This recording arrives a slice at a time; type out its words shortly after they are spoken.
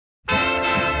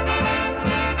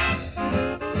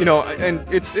You know, and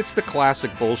it's the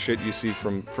classic bullshit you see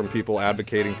from people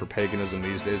advocating for paganism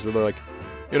these days, where they're like,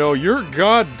 you know, your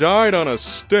god died on a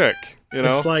stick. You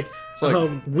know, it's like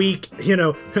weak,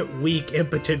 weak,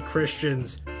 impotent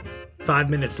Christians. 5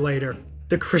 minutes later,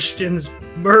 the Christians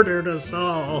murdered us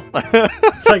all.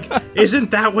 It's like,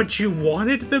 isn't that what you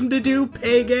wanted them to do,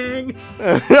 Pagang?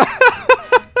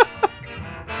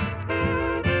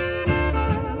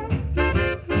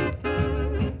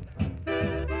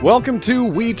 Welcome to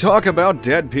We Talk About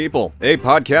Dead People, a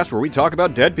podcast where we talk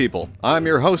about dead people. I'm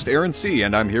your host, Aaron C.,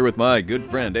 and I'm here with my good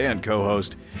friend and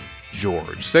co-host,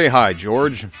 George. Say hi,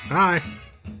 George. Hi.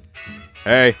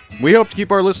 Hey, we hope to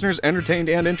keep our listeners entertained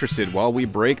and interested while we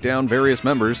break down various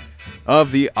members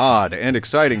of the odd and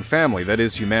exciting family that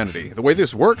is humanity. The way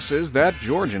this works is that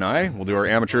George and I will do our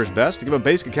amateur's best to give a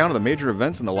basic account of the major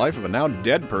events in the life of a now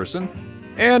dead person,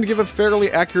 and give a fairly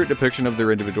accurate depiction of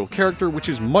their individual character, which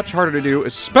is much harder to do,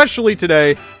 especially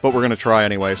today, but we're going to try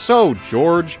anyway. So,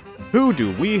 George, who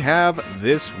do we have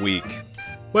this week?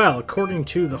 Well, according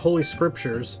to the Holy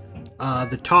Scriptures,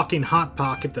 the talking hot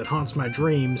pocket that haunts my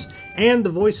dreams, and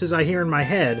the voices I hear in my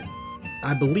head,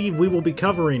 I believe we will be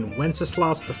covering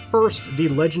Wenceslaus I, the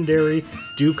legendary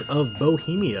Duke of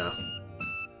Bohemia.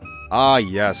 Ah,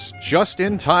 yes, just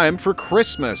in time for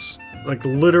Christmas. Like,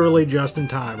 literally just in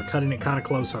time. We're cutting it kind of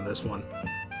close on this one.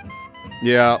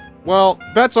 Yeah, well,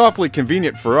 that's awfully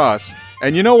convenient for us.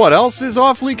 And you know what else is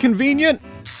awfully convenient?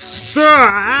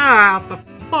 What the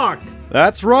fuck?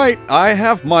 That's right, I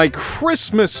have my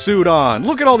Christmas suit on.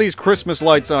 Look at all these Christmas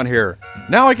lights on here.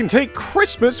 Now I can take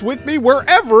Christmas with me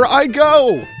wherever I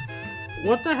go.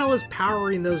 What the hell is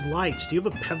powering those lights? Do you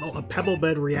have a pebble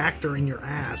bed reactor in your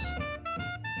ass?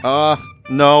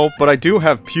 No, but I do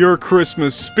have pure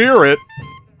Christmas spirit.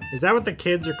 Is that what the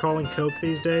kids are calling Coke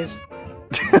these days?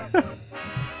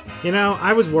 You know,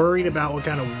 I was worried about what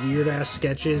kind of weird-ass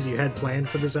sketches you had planned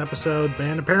for this episode,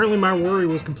 and apparently my worry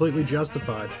was completely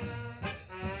justified.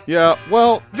 Yeah,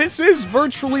 well, this is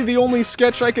virtually the only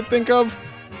sketch I could think of.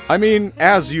 I mean,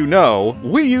 as you know,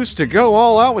 we used to go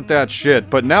all out with that shit,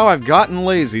 but now I've gotten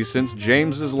lazy since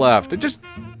James has left. It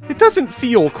doesn't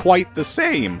feel quite the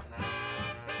same.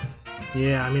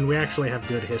 Yeah, I mean, we actually have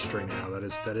good history now.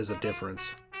 That is a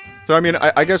difference. So, I mean,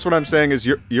 I guess what I'm saying is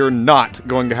you're not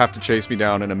going to have to chase me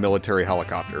down in a military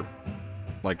helicopter,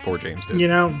 like poor James did. You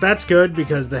know, that's good,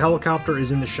 because the helicopter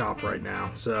is in the shop right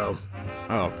now, so...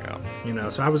 Oh, yeah. You know,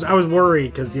 so I was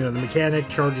worried, because, you know, the mechanic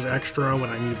charges extra when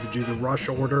I need to do the rush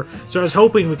order, so I was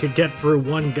hoping we could get through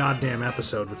one goddamn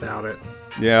episode without it.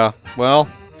 Yeah, well,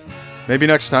 maybe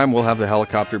next time we'll have the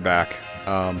helicopter back.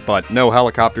 But no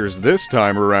helicopters this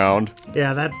time around.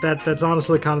 Yeah, that's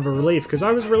honestly kind of a relief, because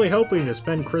I was really hoping to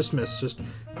spend Christmas just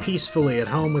peacefully at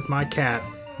home with my cat,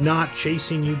 not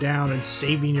chasing you down and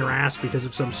saving your ass because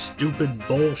of some stupid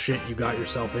bullshit you got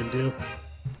yourself into.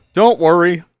 Don't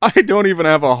worry, I don't even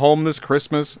have a home this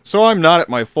Christmas, so I'm not at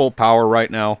my full power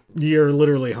right now. You're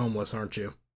literally homeless, aren't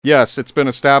you? Yes, it's been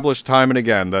established time and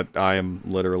again that I am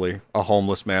literally a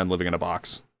homeless man living in a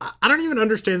box. I don't even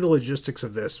understand the logistics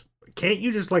of this. Can't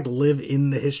you just, like, live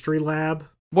in the history lab?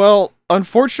 Well,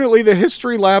 unfortunately, the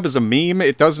history lab is a meme.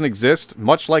 It doesn't exist,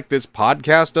 much like this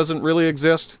podcast doesn't really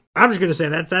exist. I'm just gonna say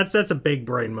that's a big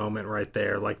brain moment right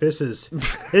there. Like, that's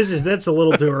a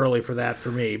little too early for that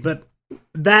for me. But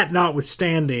that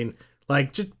notwithstanding,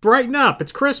 like, just brighten up.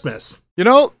 It's Christmas. You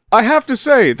know, I have to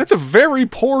say, that's a very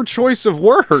poor choice of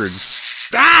words.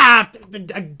 Ah!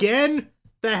 Again?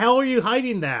 The hell are you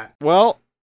hiding that? Well,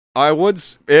 I would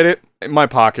it in my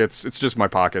pockets. It's just my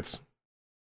pockets.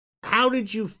 How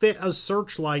did you fit a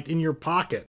searchlight in your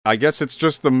pocket? I guess it's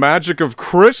just the magic of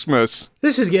Christmas.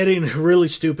 This is getting really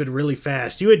stupid really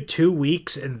fast. You had 2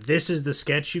 weeks, and this is the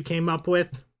sketch you came up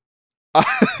with?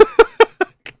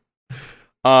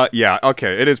 Yeah,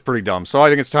 okay, it is pretty dumb. So I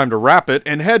think it's time to wrap it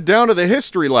and head down to the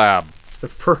history lab. It's the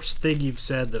first thing you've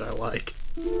said that I like.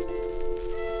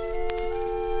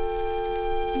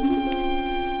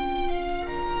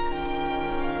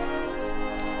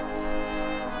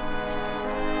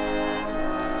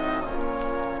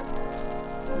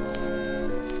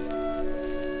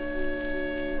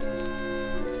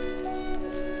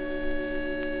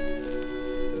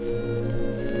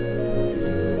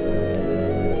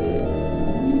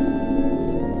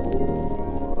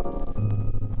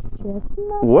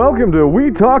 Welcome to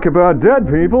We Talk About Dead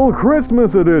People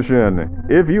Christmas Edition.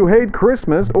 If you hate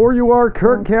Christmas or you are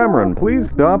Kirk Cameron, please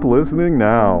stop listening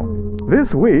now.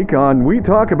 This week on We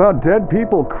Talk About Dead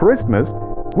People Christmas,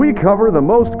 we cover the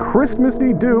most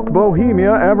Christmassy Duke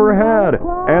Bohemia ever had,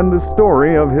 and the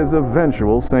story of his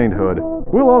eventual sainthood.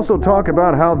 We'll also talk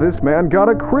about how this man got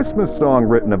a Christmas song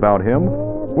written about him,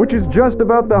 which is just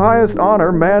about the highest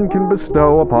honor man can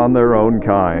bestow upon their own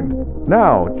kind.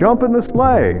 Now, jump in the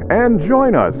sleigh and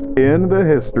join us in the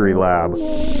History Lab.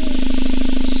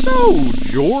 So,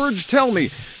 George, tell me,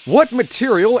 what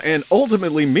material and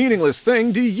ultimately meaningless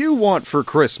thing do you want for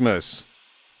Christmas?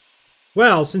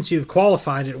 Well, since you've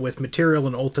qualified it with material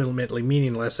and ultimately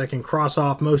meaningless, I can cross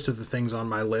off most of the things on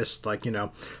my list, like,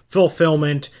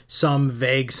 fulfillment, some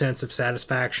vague sense of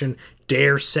satisfaction,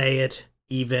 dare say it,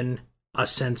 even a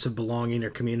sense of belonging or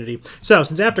community. So,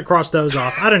 since I have to cross those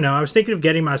off, I don't know, I was thinking of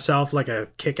getting myself like a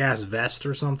kick-ass vest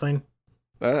or something.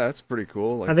 That's pretty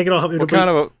cool. Like, I think it'll help. What kind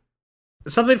of a...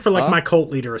 Something for like my cult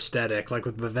leader aesthetic, like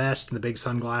with the vest and the big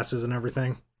sunglasses and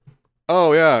everything.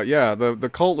 Oh, yeah, the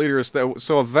cult leader is that.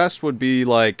 So a vest would be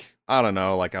like, I don't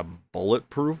know, like a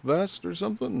bulletproof vest or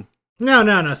something?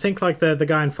 No. Think like the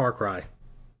guy in Far Cry.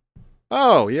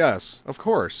 Oh, yes, of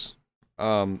course.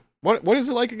 What is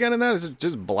it like again in that? Is it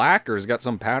just black or has it got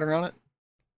some pattern on it?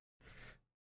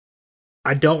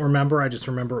 I don't remember, I just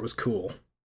remember it was cool.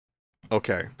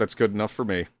 Okay, that's good enough for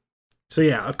me. So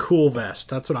yeah, a cool vest,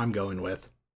 that's what I'm going with.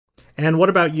 And what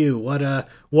about you?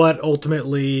 What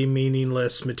ultimately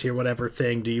meaningless material, whatever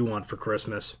thing do you want for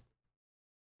Christmas?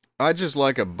 I just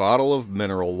like a bottle of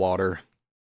mineral water.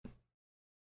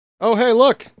 Oh, hey,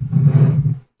 look!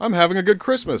 I'm having a good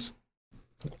Christmas.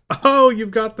 Oh,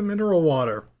 you've got the mineral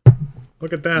water.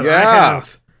 Look at that. Yeah.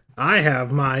 I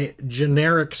have my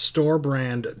generic store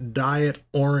brand Diet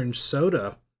Orange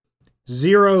Soda.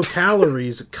 0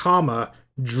 calories, comma,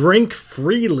 drink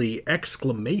freely,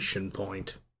 exclamation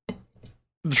point.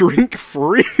 Drink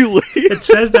freely? It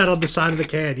says that on the side of the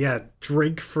can. Yeah,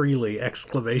 drink freely,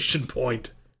 exclamation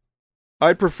point.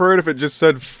 I'd prefer it if it just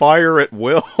said fire at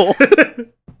will.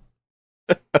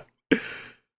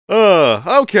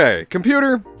 Okay.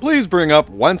 Computer, please bring up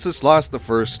Wenceslas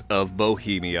I of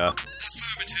Bohemia.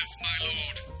 Affirmative, my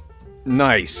lord.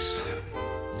 Nice.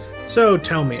 So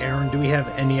tell me, Aaron, do we have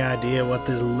any idea what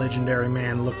this legendary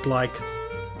man looked like?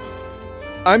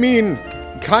 I mean,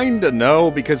 kinda no,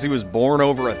 because he was born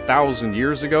over 1,000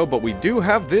 years ago, but we do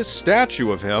have this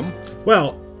statue of him.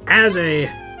 Well, as an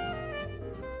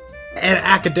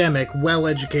academic,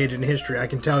 well-educated in history, I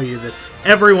can tell you that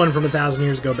everyone from 1,000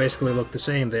 years ago basically looked the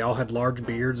same. They all had large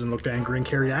beards and looked angry and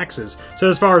carried axes. So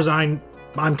as far as I'm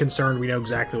concerned, we know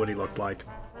exactly what he looked like.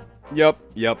 Yep.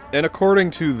 And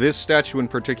according to this statue in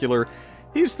particular,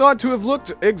 he's thought to have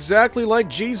looked exactly like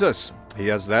Jesus. He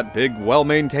has that big,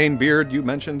 well-maintained beard you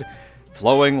mentioned,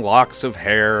 flowing locks of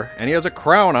hair, and he has a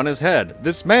crown on his head.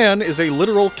 This man is a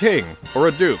literal king, or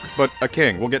a duke, but a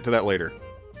king. We'll get to that later.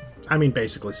 I mean,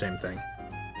 basically same thing.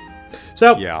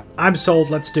 So, yeah. I'm sold.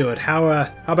 Let's do it. How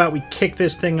about we kick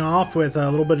this thing off with a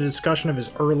little bit of discussion of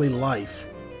his early life?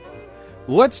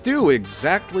 Let's do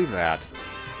exactly that.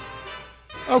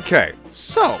 Okay,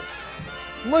 so,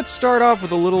 let's start off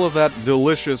with a little of that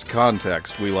delicious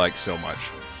context we like so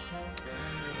much.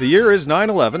 The year is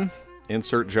 9/11.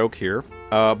 Insert joke here.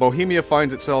 Bohemia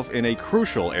finds itself in a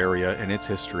crucial area in its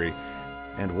history.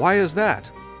 And why is that?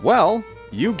 Well,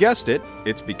 you guessed it,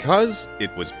 it's because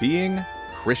it was being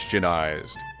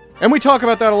Christianized. And we talk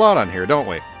about that a lot on here, don't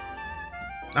we?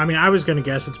 I mean, I was going to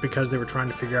guess it's because they were trying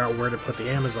to figure out where to put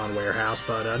the Amazon warehouse,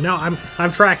 but no,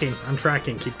 I'm tracking.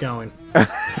 Keep going.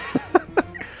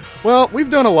 Well,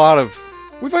 we've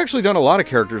actually done a lot of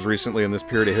characters recently in this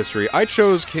period of history. I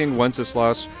chose King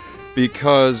Wenceslas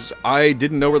because I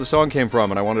didn't know where the song came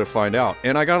from and I wanted to find out.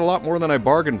 And I got a lot more than I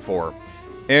bargained for.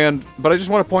 But I just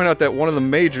want to point out that one of the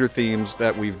major themes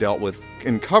that we've dealt with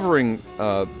in covering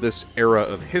this era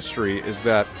of history is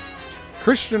that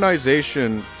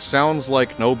Christianization sounds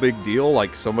like no big deal,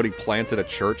 like somebody planted a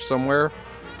church somewhere.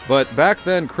 But back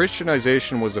then,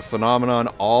 Christianization was a phenomenon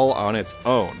all on its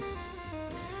own.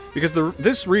 Because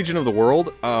this region of the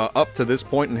world, up to this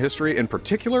point in history in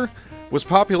particular, was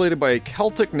populated by a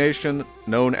Celtic nation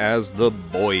known as the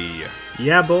Boii.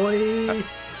 Yeah, boy!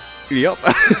 Yep.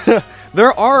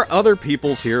 There are other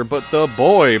peoples here, but the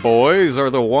boys are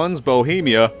the ones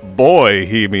Bohemia,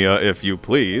 if you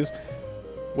please,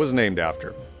 was named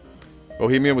after.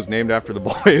 Bohemia was named after the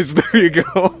boys. There you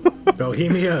go.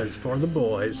 Bohemia is for the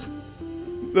boys.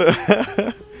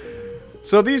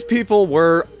 So these people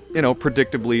were,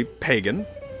 predictably pagan,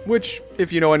 which,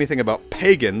 if you know anything about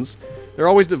pagans, they're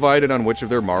always divided on which of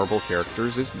their Marvel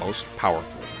characters is most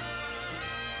powerful.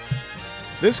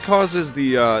 This causes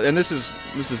and this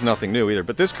is nothing new either,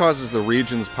 but this causes the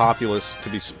region's populace to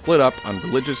be split up on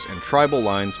religious and tribal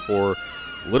lines for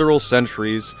literal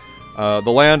centuries.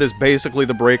 The land is basically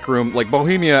the break room, like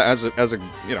Bohemia as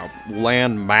a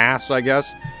land mass, I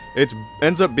guess. It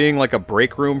ends up being like a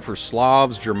break room for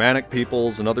Slavs, Germanic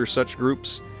peoples, and other such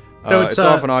groups. Though It's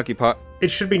often occupied... It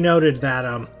should be noted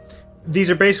that these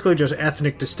are basically just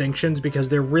ethnic distinctions because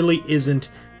there really isn't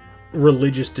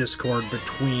religious discord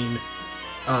between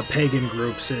pagan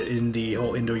groups in the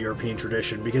whole Indo-European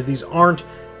tradition, because these aren't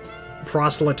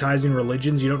proselytizing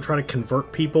religions. You don't try to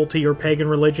convert people to your pagan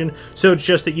religion, so it's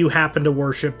just that you happen to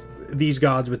worship these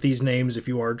gods with these names if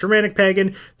you are a Germanic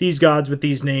pagan, these gods with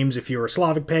these names if you're a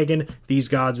Slavic pagan, these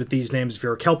gods with these names if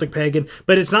you're a Celtic pagan,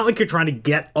 but it's not like you're trying to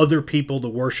get other people to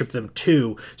worship them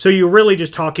too. So you're really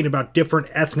just talking about different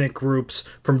ethnic groups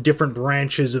from different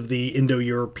branches of the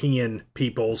Indo-European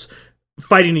peoples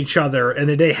fighting each other, and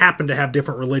they happen to have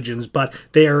different religions, but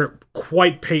they are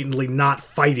quite patently not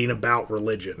fighting about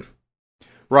religion.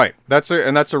 Right. That's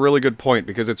a really good point,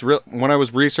 because it's when I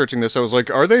was researching this, I was like,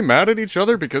 are they mad at each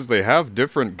other because they have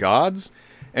different gods?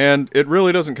 And it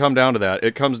really doesn't come down to that.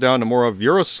 It comes down to more of,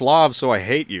 you're a Slav, so I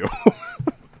hate you.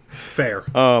 Fair.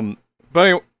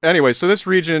 But anyway, so this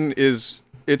region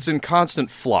it's in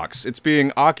constant flux. It's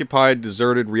being occupied,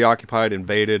 deserted, reoccupied,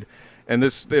 invaded, and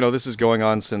this is going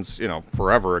on since,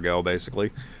 forever ago,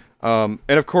 basically. And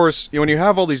of course, when you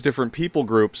have all these different people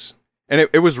groups, and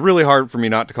it was really hard for me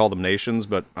not to call them nations,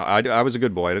 but I was a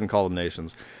good boy. I didn't call them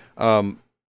nations.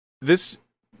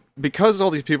 Because all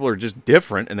these people are just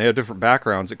different and they have different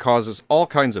backgrounds, it causes all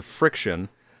kinds of friction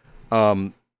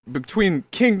between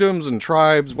kingdoms and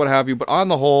tribes, what have you. But on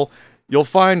the whole, you'll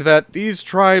find that these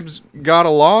tribes got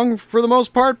along for the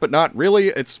most part, but not really.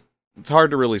 It's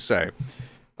hard to really say.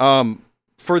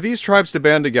 For these tribes to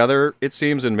band together, it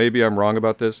seems, and maybe I'm wrong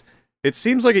about this, it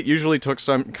seems like it usually took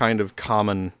some kind of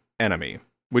common enemy.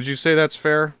 Would you say that's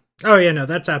fair? Oh yeah, no,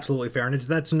 that's absolutely fair. And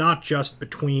that's not just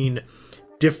between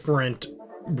different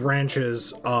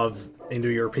branches of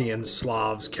Indo-Europeans,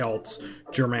 Slavs, Celts,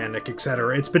 Germanic,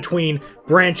 etc. It's between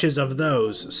branches of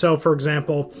those. So, for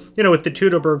example, with the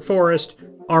Teutoburg Forest,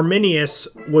 Arminius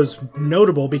was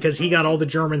notable because he got all the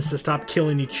Germans to stop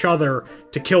killing each other,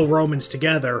 to kill Romans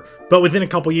together, but within a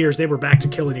couple years they were back to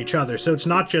killing each other. So it's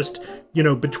not just,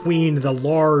 between the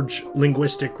large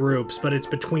linguistic groups, but it's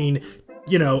between,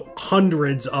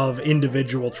 hundreds of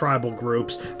individual tribal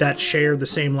groups that share the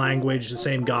same language, the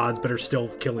same gods, but are still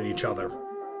killing each other.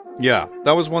 Yeah,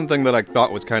 that was one thing that I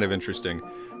thought was kind of interesting.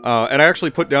 And I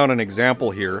actually put down an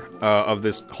example here of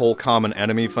this whole common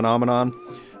enemy phenomenon.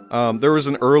 There was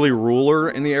an early ruler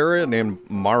in the area named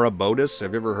Maroboduus.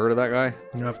 Have you ever heard of that guy?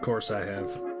 Of course I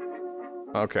have.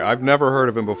 Okay, I've never heard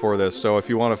of him before this, so if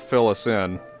you want to fill us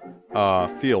in,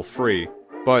 feel free.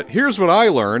 But here's what I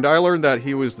learned. I learned that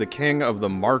he was the king of the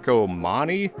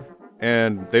Marcomanni,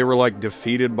 and they were,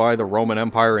 defeated by the Roman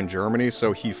Empire in Germany,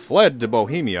 so he fled to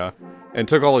Bohemia and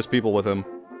took all his people with him.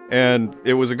 And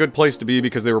it was a good place to be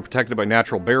because they were protected by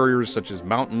natural barriers, such as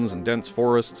mountains and dense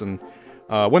forests, and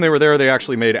when they were there, they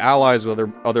actually made allies with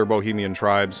other Bohemian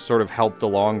tribes, sort of helped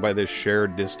along by this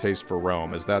shared distaste for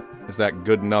Rome. Is that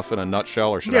good enough in a nutshell,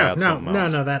 or should I add something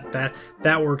else? No,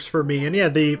 that works for me. And yeah,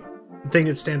 the thing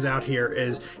that stands out here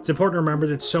is it's important to remember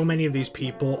that so many of these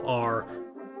people are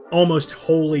almost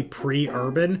wholly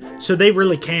pre-urban, so they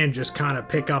really can just kind of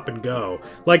pick up and go.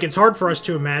 It's hard for us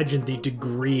to imagine the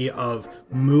degree of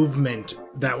movement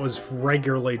that was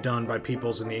regularly done by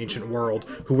peoples in the ancient world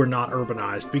who were not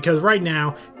urbanized, because right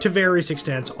now, to various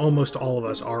extents, almost all of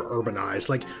us are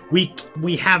urbanized.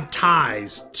 We have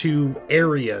ties to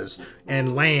areas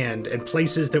and land and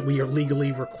places that we are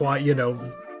legally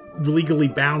legally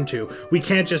bound to. We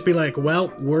can't just be like,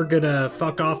 well, we're gonna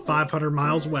fuck off 500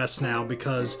 miles west now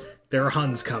because there are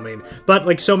Huns coming. But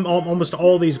almost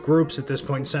all these groups at this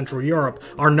point in Central Europe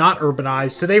are not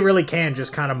urbanized, so they really can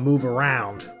just kind of move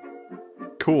around.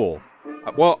 Cool.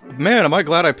 Well, man, am I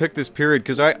glad I picked this period,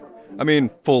 because I mean,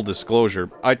 full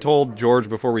disclosure, I told George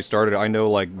before we started, I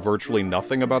know virtually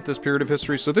nothing about this period of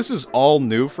history, so this is all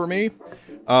new for me.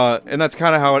 And that's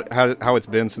kind of how it's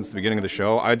been since the beginning of the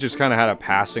show. I just kind of had a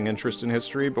passing interest in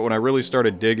history, but when I really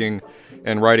started digging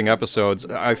and writing episodes,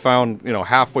 I found,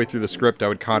 halfway through the script I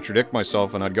would contradict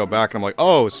myself, and I'd go back and I'm like,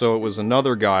 oh, so it was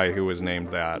another guy who was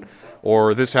named that,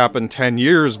 or this happened 10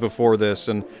 years before this,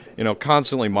 and,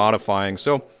 constantly modifying.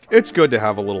 So it's good to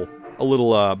have a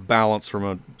little balance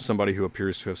from somebody who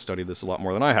appears to have studied this a lot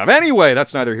more than I have. Anyway,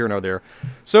 that's neither here nor there.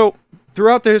 So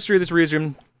throughout the history of this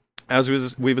region, as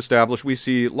we've established, we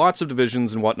see lots of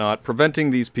divisions and whatnot, preventing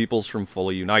these peoples from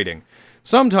fully uniting.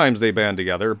 Sometimes they band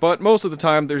together, but most of the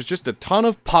time there's just a ton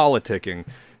of politicking.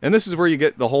 And this is where you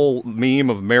get the whole meme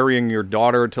of marrying your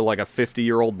daughter to a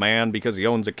 50-year-old man because he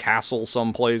owns a castle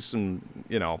someplace and,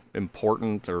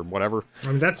 important or whatever. I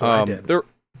mean, that's what I did.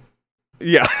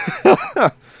 Yeah.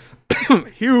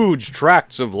 Huge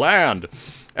tracts of land.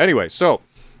 Anyway, so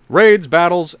Raids,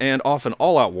 battles, and often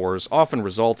all-out wars often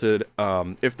resulted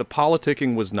if the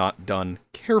politicking was not done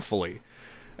carefully.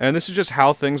 And this is just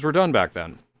how things were done back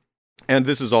then. And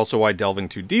this is also why delving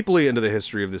too deeply into the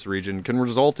history of this region can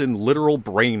result in literal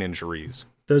brain injuries.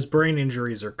 Those brain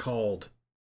injuries are called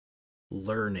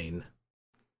learning.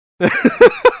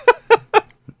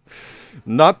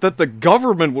 Not that the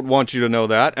government would want you to know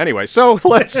that. Anyway, so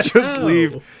let's just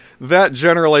leave that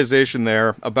generalization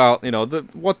there about,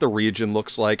 what the region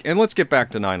looks like, and let's get back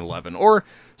to 9/11, or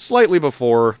slightly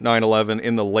before 9/11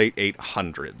 in the late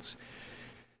 800s.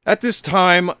 At this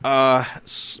time,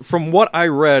 from what I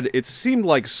read, it seemed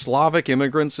like Slavic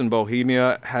immigrants in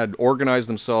Bohemia had organized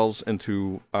themselves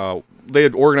into what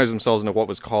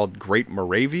was called Great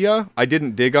Moravia. I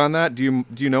didn't dig on that. Do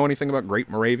you know anything about Great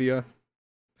Moravia?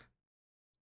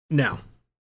 No.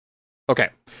 Okay,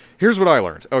 here's what I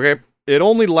learned, okay? It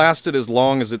only lasted as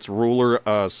long as its ruler,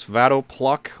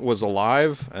 Svatopluk, was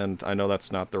alive, and I know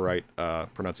that's not the right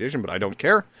pronunciation, but I don't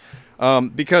care.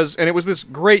 And it was this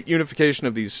great unification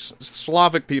of these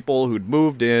Slavic people who'd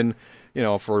moved in,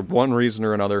 for one reason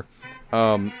or another,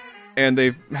 and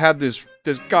they had this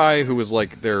guy who was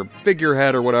like their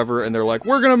figurehead or whatever, and they're like,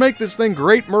 we're gonna make this thing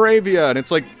Great Moravia, and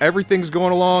it's like everything's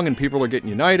going along and people are getting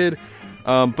united.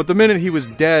 But the minute he was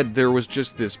dead, there was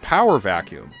just this power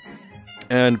vacuum.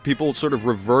 And people sort of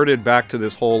reverted back to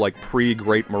this whole,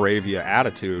 pre-Great Moravia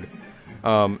attitude.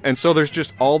 And so there's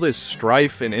just all this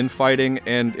strife and infighting,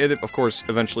 and it, of course,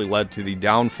 eventually led to the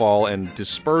downfall and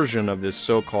dispersion of this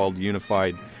so-called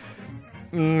unified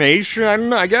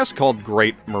nation, I guess, called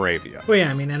Great Moravia. Well,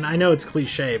 yeah, and I know it's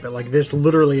cliche, but, this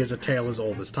literally is a tale as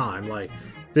old as time.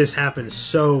 This happens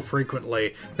so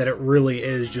frequently that it really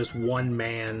is just one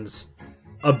man's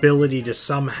ability to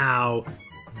somehow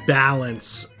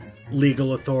balance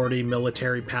legal authority,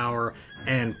 military power,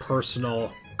 and personal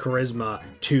charisma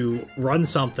to run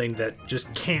something that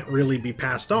just can't really be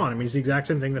passed on. It's the exact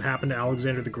same thing that happened to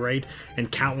Alexander the Great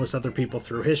and countless other people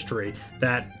through history,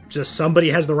 that just somebody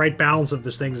has the right balance of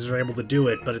those things and are able to do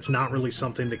it, but it's not really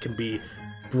something that can be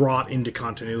brought into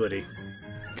continuity.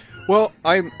 Well,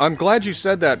 I'm glad you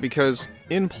said that, because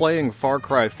in playing Far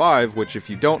Cry 5, which, if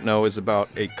you don't know, is about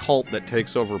a cult that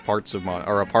takes over a part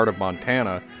of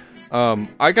Montana,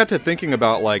 I got to thinking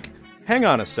about, hang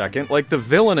on a second, the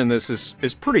villain in this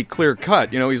is pretty clear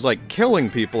cut, he's killing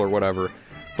people or whatever,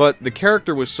 but the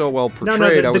character was so well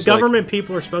portrayed. The government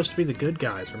people are supposed to be the good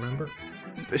guys, remember?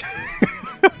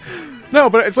 No,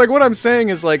 but it's what I'm saying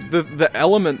is the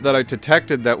element that I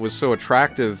detected that was so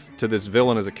attractive to this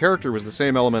villain as a character was the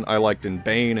same element I liked in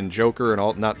Bane and Joker and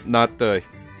all, not the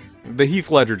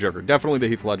Heath Ledger Joker, definitely the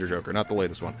Heath Ledger Joker, not the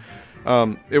latest one.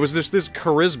 It was just this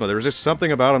charisma. There was just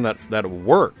something about him that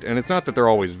worked, and it's not that they're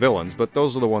always villains, but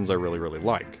those are the ones I really, really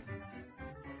like.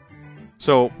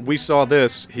 So we saw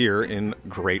this here in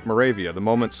Great Moravia. The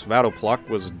moment Svatopluk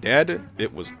was dead,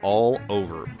 it was all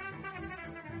over.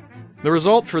 The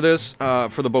result for this,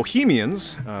 for the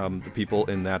Bohemians, the people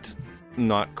in that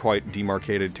not quite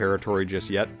demarcated territory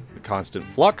just yet, the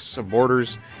constant flux of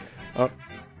borders,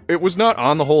 it was not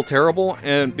on the whole terrible,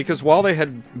 and because while they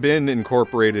had been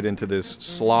incorporated into this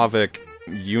Slavic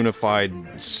unified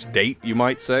state, you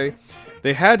might say,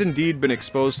 they had indeed been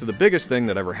exposed to the biggest thing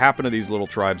that ever happened to these little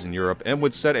tribes in Europe, and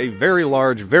would set a very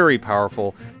large, very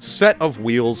powerful set of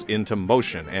wheels into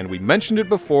motion. And we mentioned it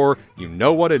before, you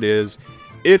know what it is.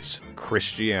 It's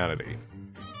Christianity.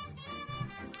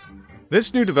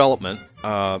 This new development,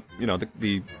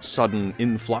 the sudden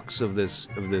influx of this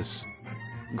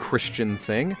Christian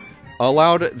thing,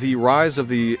 allowed the rise of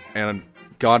the, and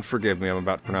God forgive me, I'm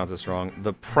about to pronounce this wrong,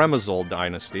 the Premysl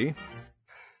dynasty.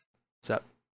 Is that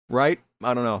right?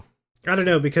 I don't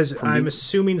know, because I'm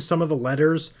assuming some of the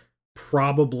letters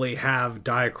probably have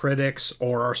diacritics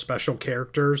or are special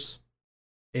characters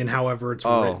in however it's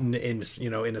written in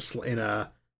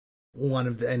a one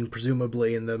of the, and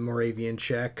presumably in the Moravian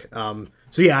Czech.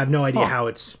 So yeah, I have no idea how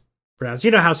it's pronounced.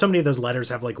 You know how so many of those letters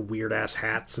have weird ass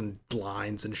hats and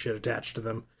lines and shit attached to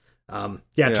them.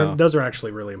 Those are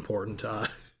actually really important.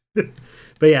 But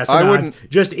yeah, so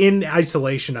just in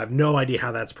isolation, I have no idea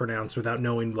how that's pronounced without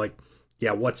knowing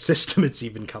what system it's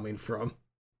even coming from.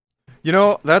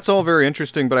 That's all very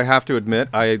interesting, but I have to admit,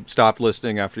 I stopped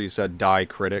listening after you said die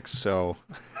critics, so...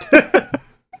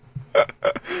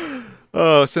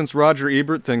 Since Roger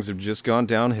Ebert, things have just gone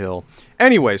downhill.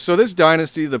 Anyway, so this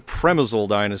dynasty, the Premysl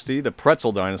dynasty, the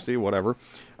Pretzel dynasty, whatever,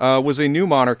 was a new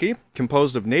monarchy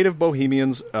composed of native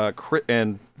Bohemians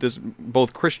and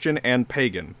both Christian and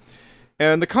pagan.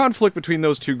 And the conflict between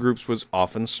those two groups was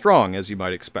often strong, as you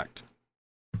might expect.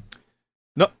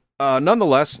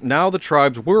 Nonetheless, now the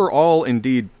tribes were all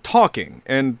indeed talking,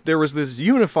 and there was this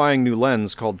unifying new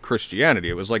lens called Christianity.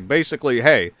 It was like, basically,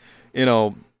 hey,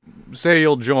 say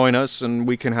you'll join us and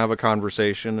we can have a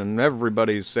conversation and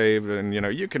everybody's saved and,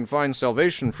 you can find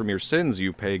salvation from your sins,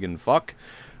 you pagan fuck.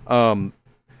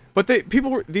 But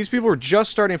these people were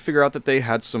just starting to figure out that they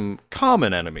had some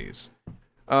common enemies.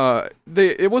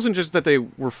 It wasn't just that they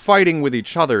were fighting with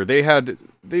each other.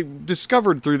 They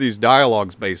discovered through these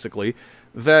dialogues, basically,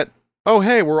 that, oh,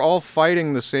 hey, we're all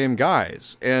fighting the same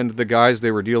guys. And the guys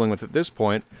they were dealing with at this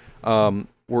point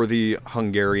were the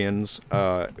Hungarians,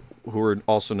 who were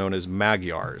also known as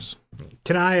Magyars.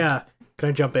 Can I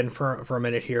jump in for a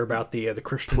minute here about the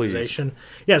Christianization?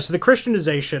 Please. Yeah, so the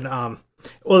Christianization,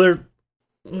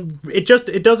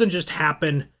 it doesn't just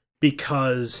happen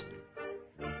because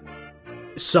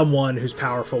someone who's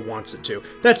powerful wants it to.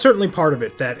 That's certainly part of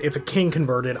it, that if a king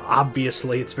converted,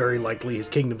 obviously it's very likely his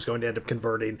kingdom's going to end up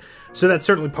converting. So that's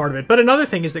certainly part of it. But another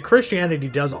thing is that Christianity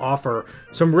does offer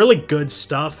some really good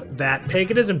stuff that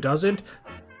paganism doesn't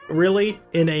really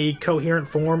in a coherent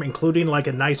form, including like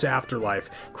a nice afterlife.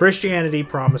 Christianity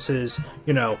promises,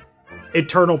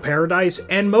 eternal paradise,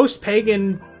 and most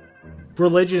pagan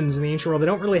religions in the ancient world, they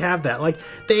don't really have that. Like,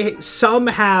 some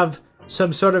have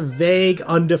some sort of vague,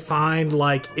 undefined,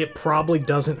 like, it probably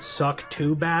doesn't suck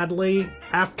too badly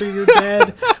after you're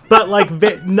dead. But, like,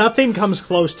 nothing comes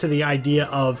close to the idea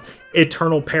of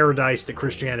eternal paradise that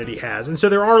Christianity has. And so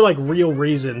there are, like, real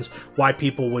reasons why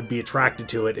people would be attracted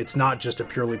to it. It's not just a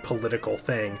purely political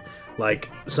thing, like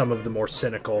some of the more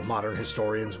cynical modern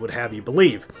historians would have you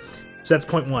believe. So that's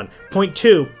point one. Point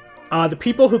two, the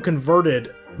people who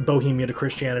converted Bohemia to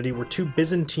Christianity were two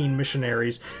Byzantine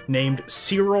missionaries named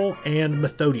Cyril and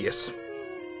Methodius.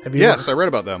 Have you Yes, I read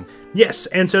about them. Yes,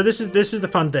 and so this is the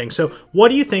fun thing. So what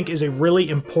do you think is a really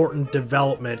important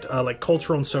development, like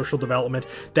cultural and social development,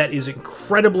 that is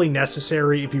incredibly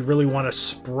necessary if you really want to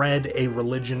spread a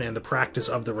religion and the practice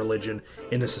of the religion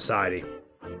in the society?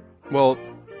 Well,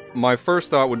 my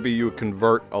first thought would be you would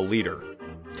convert a leader.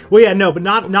 Well, yeah, no, but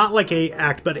not like a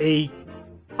act, but a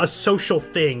social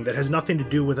thing that has nothing to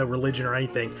do with a religion or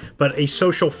anything, but a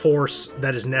social force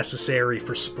that is necessary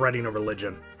for spreading a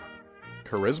religion.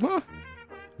 Charisma?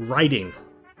 Writing.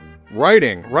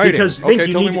 Because tell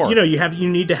me more. What do you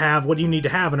need to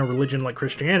have in a religion like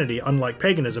Christianity, unlike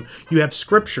paganism? You have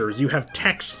scriptures, you have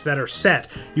texts that are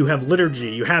set, you have liturgy,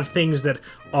 you have things that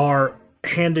are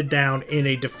handed down in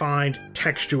a defined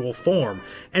textual form.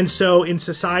 And so in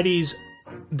societies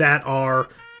that are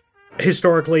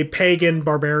historically pagan,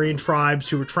 barbarian tribes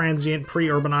who were transient,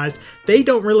 pre-urbanized, they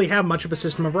don't really have much of a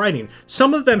system of writing.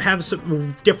 Some of them have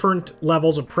some different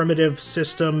levels of primitive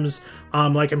systems,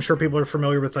 like I'm sure people are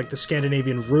familiar with like the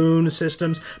Scandinavian rune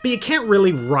systems, but you can't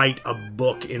really write a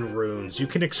book in runes. You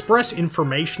can express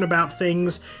information about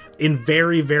things in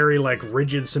very, very like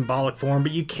rigid symbolic form,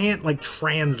 but you can't like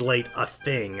translate a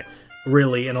thing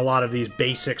really in a lot of these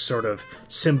basic sort of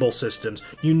symbol systems.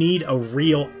 You need a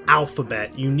real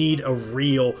alphabet. You need a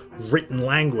real written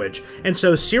language. And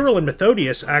so Cyril and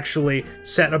Methodius actually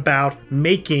set about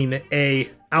making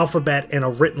a alphabet and a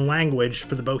written language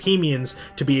for the Bohemians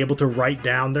to be able to write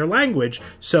down their language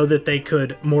so that they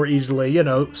could more easily,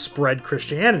 spread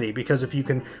Christianity. Because if you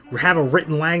can have a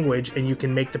written language and you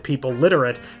can make the people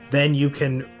literate, then you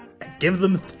can give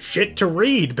them shit to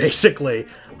read, basically.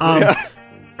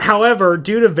 However,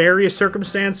 due to various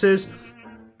circumstances,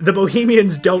 the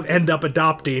Bohemians don't end up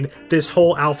adopting this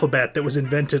whole alphabet that was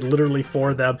invented literally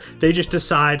for them. They just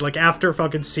decide, like, after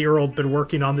fucking Cyril had been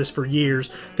working on this for years,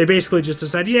 they basically just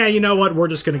decide, yeah, you know what, we're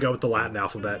just gonna go with the Latin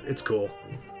alphabet. It's cool.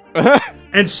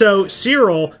 And so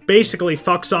Cyril basically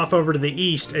fucks off over to the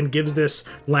east and gives this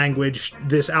language,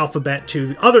 this alphabet, to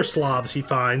the other Slavs he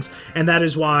finds, and that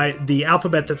is why the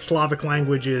alphabet that Slavic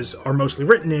languages are mostly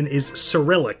written in is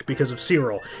Cyrillic, because of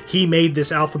Cyril. He made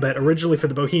this alphabet originally for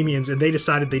the Bohemians, and they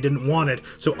decided they didn't want it,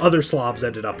 so other Slavs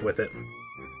ended up with it.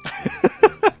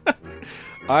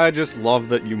 I just love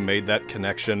that you made that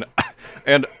connection.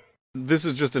 And this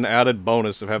is just an added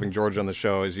bonus of having George on the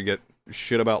show, is you get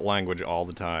shit about language all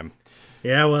the time.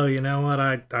 Yeah, well, you know what?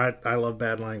 I love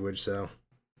bad language, so.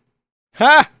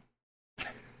 Ha!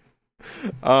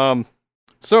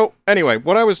 So anyway,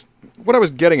 what I was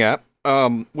getting at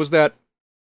was that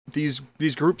these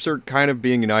groups are kind of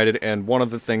being united, and one of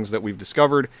the things that we've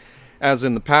discovered, as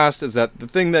in the past, is that the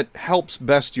thing that helps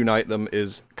best unite them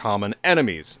is common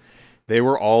enemies. They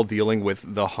were all dealing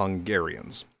with the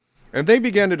Hungarians. And they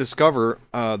began to discover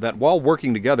that while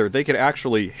working together, they could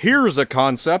actually, here's a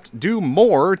concept, do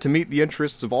more to meet the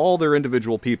interests of all their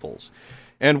individual peoples.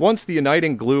 And once the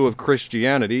uniting glue of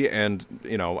Christianity and,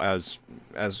 as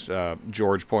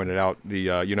George pointed out,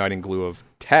 the uniting glue of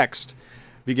text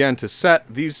began to set,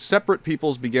 these separate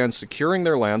peoples began securing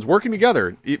their lands, working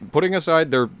together, putting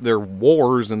aside their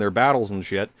wars and their battles and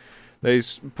shit. They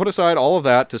put aside all of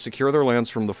that to secure their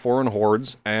lands from the foreign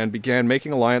hordes and began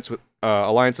making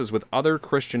alliances with other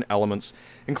Christian elements,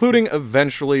 including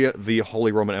eventually the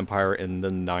Holy Roman Empire in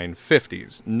the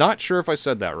 950s. Not sure if I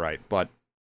said that right, but,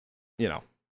 you know,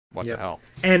 what the hell.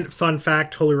 And fun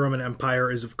fact, Holy Roman Empire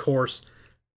is, of course,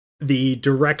 the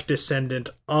direct descendant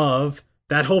of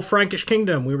that whole Frankish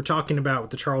kingdom we were talking about with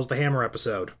the Charles the Hammer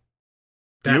episode.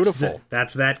 Beautiful.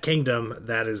 That's that kingdom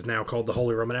that is now called the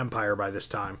Holy Roman Empire by this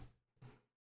time.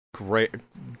 Great.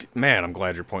 Man, I'm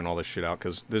glad you're pointing all this shit out,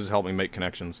 because this has helped me make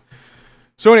connections.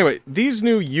 So anyway, these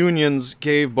new unions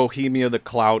gave Bohemia the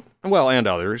clout, well, and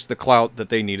others, the clout that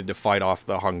they needed to fight off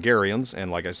the Hungarians,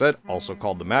 and like I said, also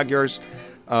called the Magyars.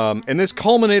 And this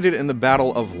culminated in the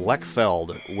Battle of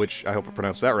Lechfeld, which I hope I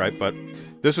pronounced that right, but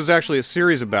this was actually a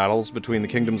series of battles between the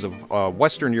kingdoms of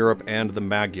Western Europe and the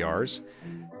Magyars.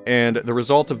 And the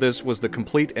result of this was the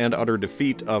complete and utter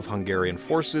defeat of Hungarian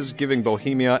forces, giving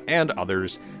Bohemia and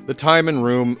others the time and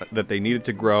room that they needed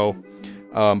to grow,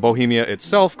 Bohemia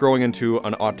itself growing into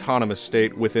an autonomous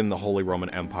state within the Holy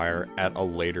Roman Empire at a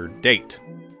later date.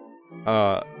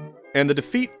 And the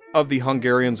defeat of the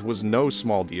Hungarians was no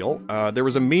small deal. There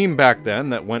was a meme back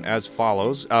then that went as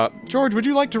follows. George, would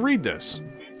you like to read this?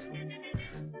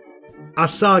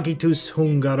 Assagitus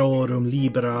Hungarorum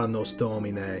libera nos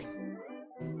domine.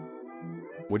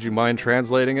 Would you mind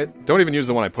translating it? Don't even use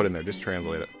the one I put in there, just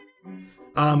translate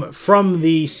it. From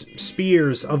the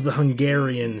spears of the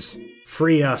Hungarians,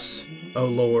 free us, O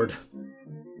Lord.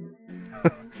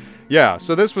 Yeah,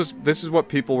 so this is what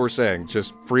people were saying.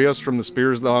 Just free us from the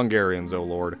spears of the Hungarians, O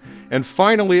Lord. And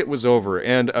finally it was over,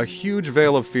 and a huge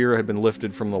veil of fear had been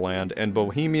lifted from the land, and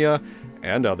Bohemia,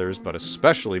 and others, but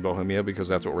especially Bohemia, because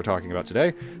that's what we're talking about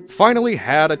today, finally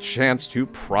had a chance to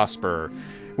prosper.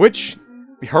 Which...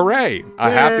 hooray! A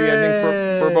happy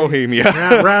ending for Bohemia.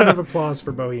 Round of applause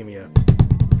for Bohemia.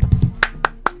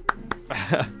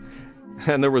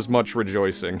 And there was much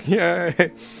rejoicing.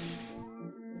 Yay!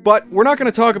 But we're not going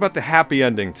to talk about the happy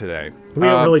ending today. We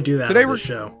don't really do that today on this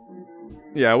show.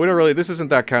 Yeah, we don't really. This isn't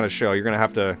that kind of show. You're going to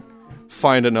have to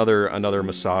find another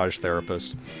massage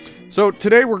therapist. So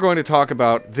today we're going to talk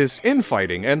about this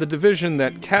infighting and the division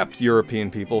that kept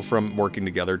European people from working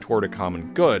together toward a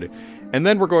common good. And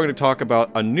then we're going to talk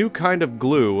about a new kind of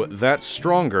glue that's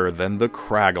stronger than the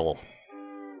Kraggle.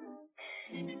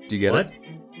 Do you get it?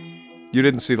 You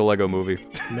didn't see the Lego movie.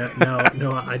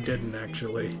 No, I didn't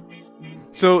actually.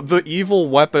 So the evil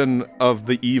weapon of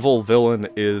the evil villain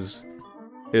is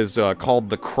called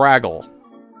the Kraggle.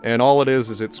 And all it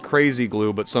is it's crazy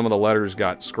glue, but some of the letters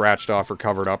got scratched off or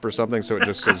covered up or something, so it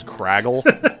just says Kraggle.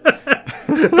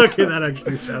 Okay, that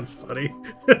actually sounds funny.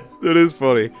 It is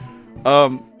funny.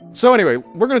 So anyway,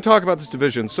 we're going to talk about this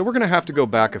division, so we're going to have to go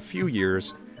back a few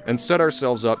years and set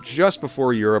ourselves up just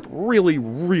before Europe really,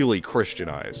 really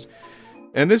Christianized.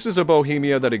 And this is a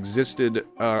Bohemia that existed,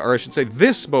 or I should say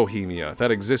this Bohemia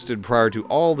that existed prior to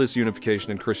all this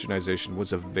unification and Christianization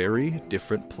was a very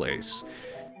different place.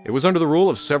 It was under the rule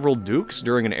of several dukes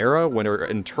during an era when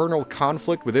internal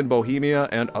conflict within Bohemia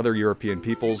and other European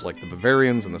peoples like the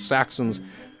Bavarians and the Saxons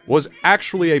was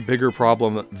actually a bigger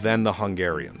problem than the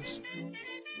Hungarians.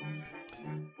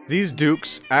 These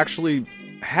dukes actually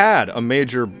had a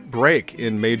major break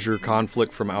in major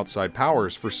conflict from outside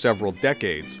powers for several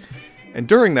decades, and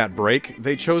during that break,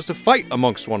 they chose to fight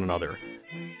amongst one another.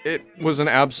 It was an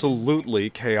absolutely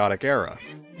chaotic era.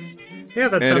 Yeah,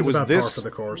 that sounds about par for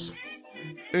the course.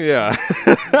 Yeah.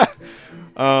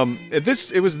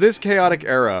 It was this chaotic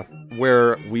era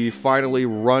where we finally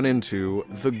run into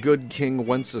the good King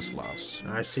Wenceslaus.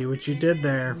 I see what you did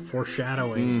there.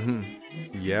 Foreshadowing.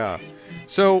 Mm-hmm. Yeah.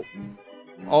 So,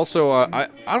 also, I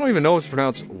don't even know if it's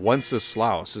pronounced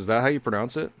Wenceslaus. Is that how you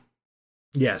pronounce it?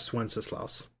 Yes,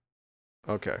 Wenceslaus.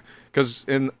 Okay. Because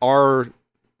in our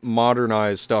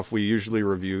modernized stuff, we usually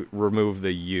remove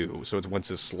the U. So it's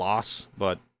Wenceslaus,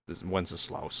 but it's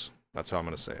Wenceslaus. That's how I'm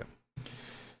going to say it.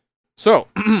 So,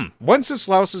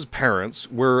 Wenceslaus's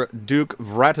parents were Duke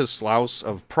Vratislaus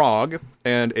of Prague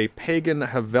and a pagan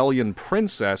Havelian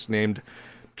princess named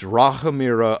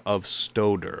Drahomira of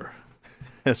Stodor.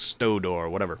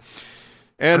 Stodor, whatever.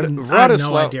 And Vratislaus... I have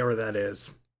no idea where that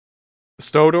is.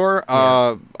 Stodor?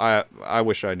 Yeah. I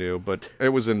wish I knew, but it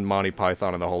was in Monty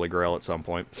Python and the Holy Grail at some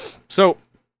point. So,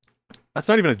 that's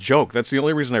not even a joke. That's the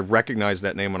only reason I recognized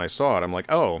that name when I saw it. I'm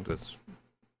like, oh,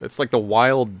 it's like the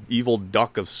wild evil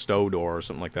duck of Stodor or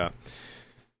something like that.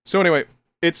 So anyway,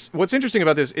 what's interesting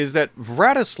about this is that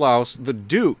Vratislaus, the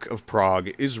Duke of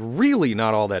Prague, is really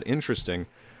not all that interesting.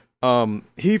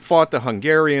 He fought the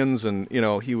Hungarians and,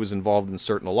 he was involved in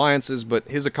certain alliances, but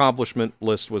his accomplishment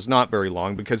list was not very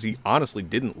long because he honestly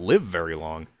didn't live very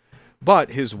long.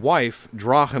 But his wife,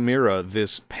 Drahomira,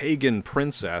 this pagan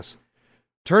princess,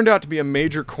 turned out to be a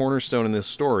major cornerstone in this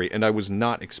story, and I was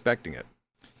not expecting it.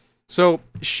 So,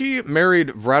 she married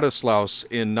Vladislaus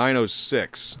in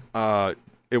 906.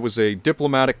 It was a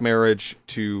diplomatic marriage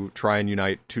to try and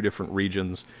unite two different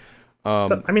regions.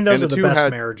 Those are the best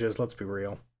marriages, let's be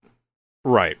real.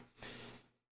 Right.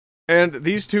 And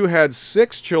these two had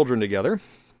 6 children together.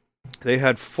 They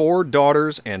had 4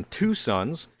 daughters and 2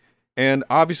 sons. And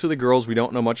obviously the girls we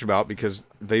don't know much about because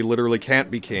they literally can't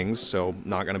be kings, so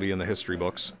not going to be in the history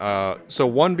books. So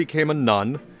one became a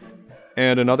nun,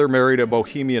 and another married a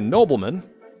Bohemian nobleman,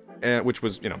 which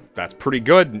was, that's pretty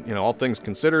good, all things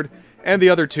considered. And the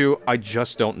other 2, I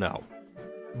just don't know.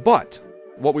 But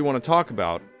what we want to talk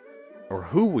about, or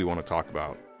who we want to talk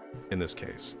about in this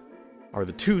case, are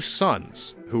the 2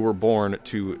 sons who were born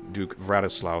to Duke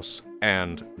Vladislaus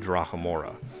and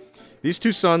Drahomira. These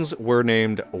 2 sons were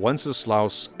named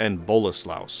Wenceslaus and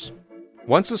Boleslaus.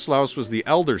 Wenceslaus was the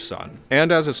elder son,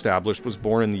 and as established, was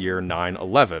born in the year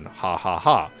 911. Ha ha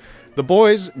ha. The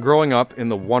boys, growing up in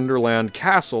the Wonderland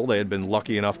castle they had been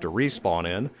lucky enough to respawn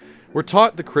in, were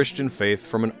taught the Christian faith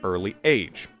from an early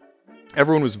age.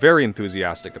 Everyone was very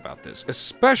enthusiastic about this,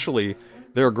 especially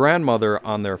their grandmother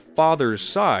on their father's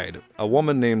side, a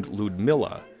woman named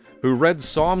Ludmilla, who read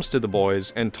psalms to the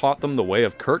boys and taught them the way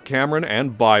of Kirk Cameron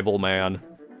and Bible Man.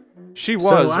 She was...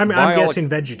 So I'm guessing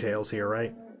VeggieTales here,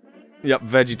 right? Yep,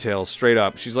 VeggieTales, straight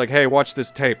up. She's like, hey, watch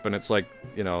this tape, and it's like,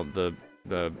 the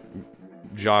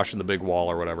Josh and the Big Wall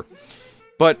or whatever.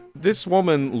 But this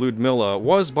woman, Ludmilla,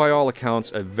 was by all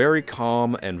accounts a very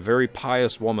calm and very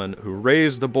pious woman who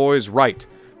raised the boys right,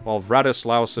 while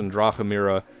Vladislaus and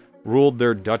Drahomira ruled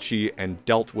their duchy and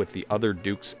dealt with the other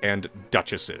dukes and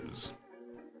duchesses.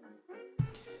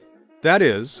 That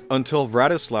is, until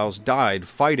Vladislaus died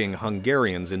fighting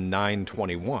Hungarians in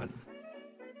 921,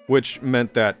 which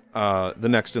meant that the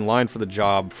next in line for the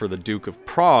job for the Duke of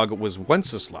Prague was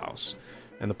Wenceslaus,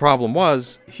 and the problem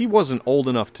was, he wasn't old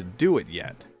enough to do it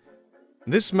yet.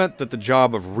 This meant that the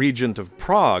job of Regent of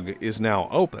Prague is now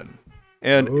open.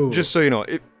 And just so you know,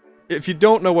 if you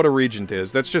don't know what a regent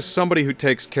is, that's just somebody who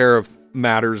takes care of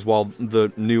matters while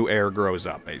the new heir grows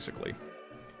up, basically.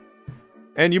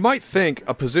 And you might think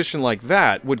a position like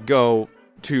that would go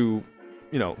to,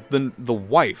 the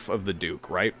wife of the Duke,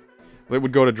 right? It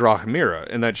would go to Drahomira,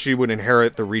 and that she would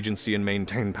inherit the regency and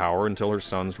maintain power until her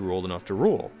sons grew old enough to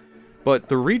rule. But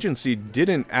the regency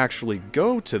didn't actually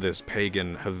go to this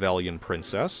pagan Havelian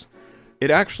princess. It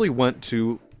actually went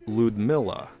to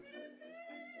Ludmilla,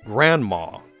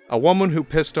 Grandma, a woman who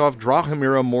pissed off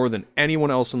Drahomira more than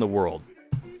anyone else in the world.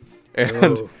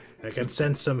 And... I can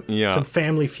sense some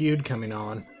family feud coming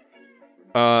on.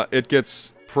 It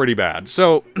gets pretty bad.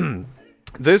 So,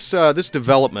 this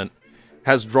development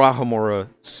has Drahomira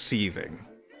seething.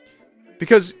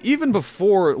 Because even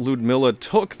before Ludmilla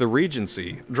took the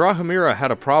regency, Drahomira had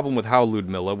a problem with how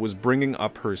Ludmilla was bringing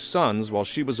up her sons while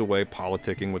she was away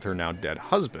politicking with her now dead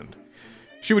husband.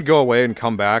 She would go away and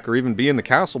come back, or even be in the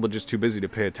castle but just too busy to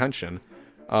pay attention.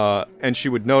 And she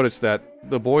would notice that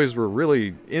the boys were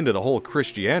really into the whole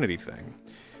Christianity thing.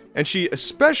 And she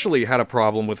especially had a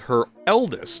problem with her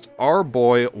eldest, our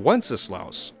boy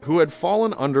Wenceslaus, who had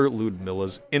fallen under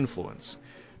Ludmilla's influence.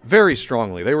 Very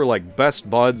strongly. They were like best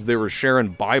buds, they were sharing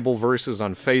Bible verses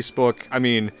on Facebook. I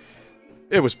mean,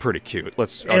 it was pretty cute, I'll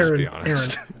just be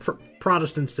honest. Aaron,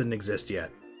 Protestants didn't exist yet.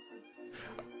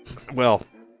 Well,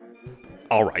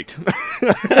 alright.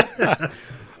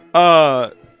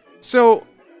 So...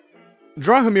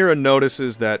 Drahomira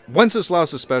notices that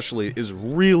Wenceslaus especially is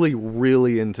really,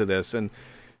 really into this, and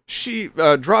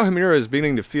Drahomira is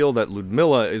beginning to feel that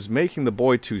Ludmilla is making the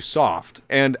boy too soft,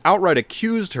 and outright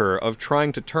accused her of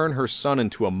trying to turn her son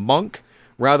into a monk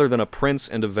rather than a prince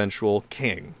and eventual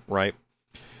king, right?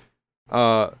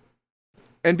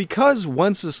 And because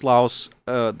Wenceslaus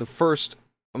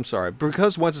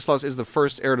because Wenceslaus is the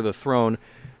first heir to the throne,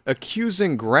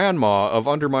 accusing Grandma of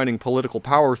undermining political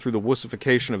power through the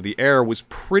wussification of the heir was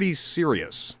pretty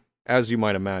serious, as you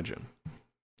might imagine.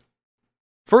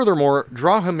 Furthermore,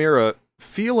 Drahomira,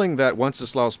 feeling that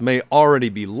Wenceslaus may already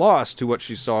be lost to what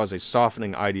she saw as a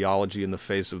softening ideology in the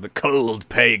face of the cold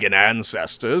pagan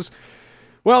ancestors,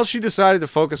 well, she decided to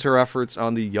focus her efforts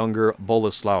on the younger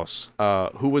Boleslaus,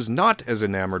 who was not as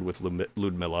enamored with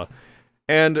Ludmilla,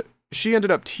 and she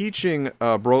ended up teaching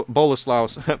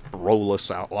Boleslaus,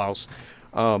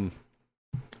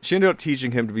 she ended up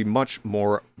teaching him to be much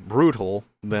more brutal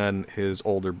than his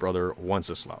older brother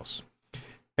Wenceslaus.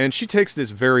 And she takes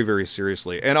this very, very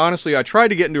seriously. And honestly, I tried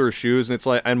to get into her shoes, and it's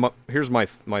like, and here's my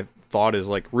thought is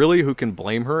like, really, who can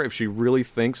blame her if she really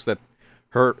thinks that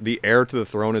the heir to the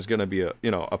throne is going to be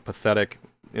a pathetic,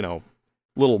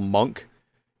 little monk?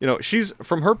 She's,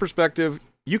 from her perspective,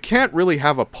 you can't really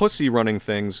have a pussy running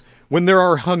things when there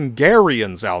are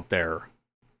Hungarians out there.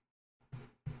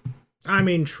 I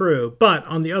mean, true. But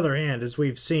on the other hand, as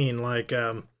we've seen, like,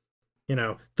 the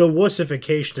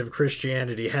wussification of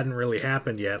Christianity hadn't really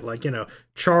happened yet. Like,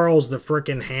 Charles the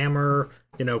frickin' Hammer,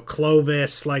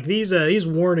 Clovis, like, these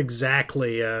weren't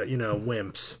exactly,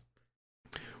 wimps.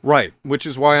 Right, which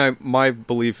is why my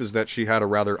belief is that she had a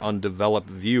rather undeveloped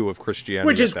view of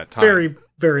Christianity at that time. Which is very,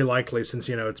 very likely, since,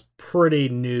 it's pretty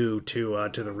new to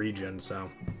the region, so.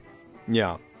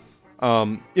 Yeah.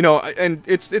 And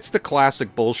it's the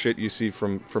classic bullshit you see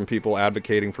from people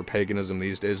advocating for paganism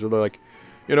these days, where they're like,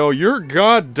 your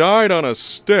God died on a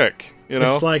stick,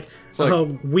 It's like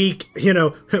weak,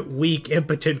 weak,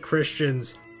 impotent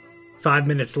Christians. 5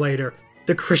 minutes later,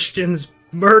 the Christians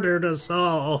murdered us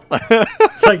all.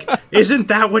 It's like, isn't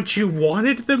that what you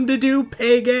wanted them to do,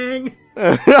 Pagang?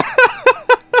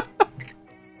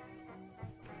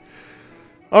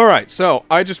 All right, so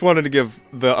I just wanted to give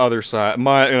the other side,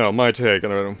 my take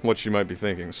on what you might be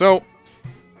thinking. So,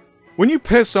 when you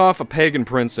piss off a pagan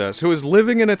princess who is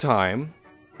living in a time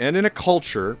and in a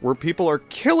culture where people are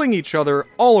killing each other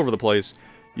all over the place,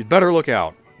 you'd better look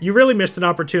out. You really missed an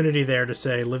opportunity there to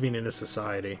say living in a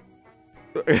society.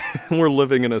 We're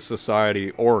living in a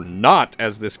society, or not,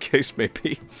 as this case may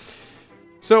be.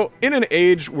 So, in an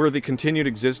age where the continued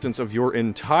existence of your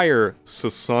entire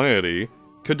society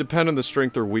could depend on the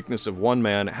strength or weakness of one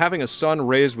man, having a son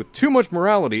raised with too much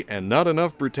morality and not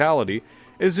enough brutality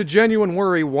is a genuine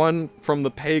worry one from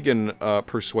the pagan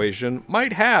persuasion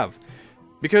might have.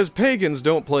 Because pagans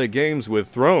don't play games with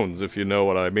thrones, if you know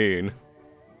what I mean.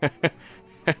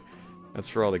 That's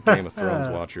for all the Game of Thrones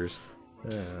watchers.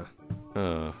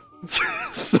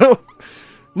 So,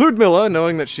 Ludmilla,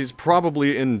 knowing that she's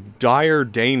probably in dire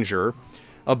danger,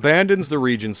 abandons the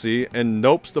regency and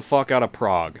nopes the fuck out of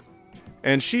Prague.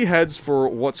 And she heads for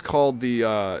what's called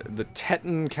the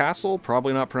Teton Castle.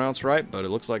 Probably not pronounced right, but it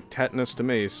looks like tetanus to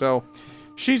me. So,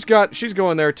 she's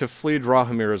going there to flee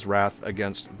Drahomira's wrath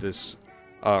against this,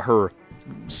 her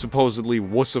supposedly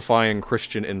wussifying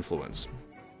Christian influence.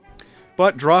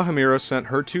 But Drahomira sent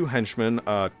her two henchmen,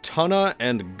 Tunna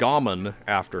and Gaman,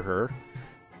 after her.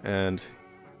 And,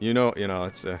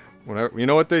 it's, whenever, you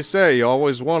know what they say, you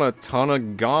always want a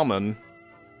Tunna Gaman.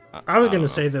 I was going to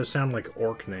say those sound like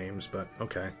orc names, but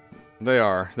okay. They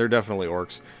are. They're definitely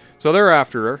orcs. So they're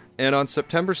after her, and on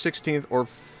September 16th or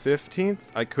 15th,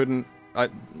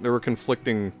 there were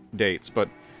conflicting dates, but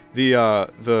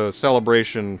the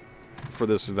celebration for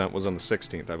this event was on the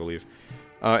 16th, I believe.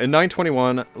 In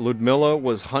 921, Ludmilla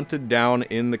was hunted down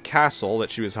in the castle that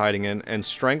she was hiding in and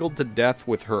strangled to death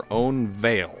with her own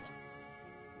veil.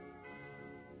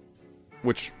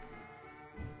 Which,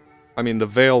 I mean, the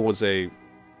veil was a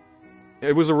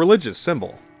religious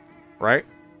symbol, right?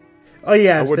 Oh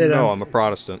yeah, I wouldn't know. I'm a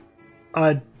Protestant.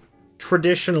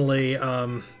 Traditionally,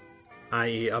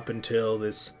 i.e., up until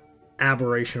this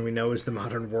aberration we know as the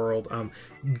modern world,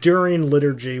 during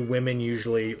liturgy, women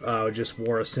usually just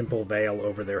wore a simple veil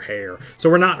over their hair. So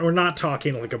we're not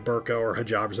talking like a burqa or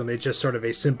hijab or something. It's just sort of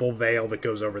a simple veil that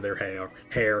goes over their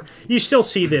hair. You still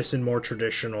see this in more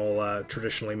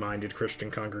traditionally minded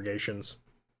Christian congregations.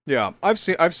 Yeah, I've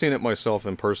seen it myself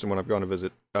in person when I've gone to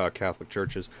visit Catholic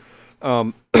churches.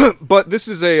 But this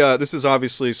is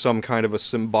obviously some kind of a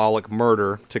symbolic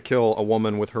murder to kill a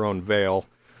woman with her own veil.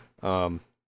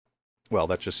 Well,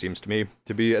 that just seems to me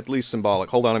to be at least symbolic.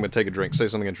 Hold on, I'm going to take a drink. Say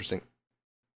something interesting.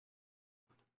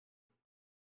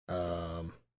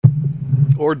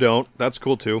 Or don't. That's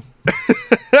cool too.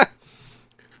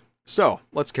 So,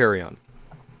 let's carry on.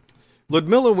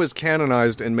 Ludmilla was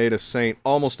canonized and made a saint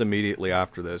almost immediately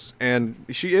after this, and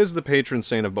she is the patron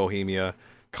saint of Bohemia,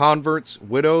 converts,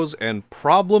 widows, and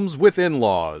problems with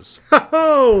in-laws.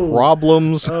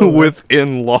 Problems with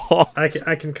in-laws.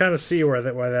 I can kind of see why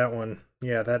that one.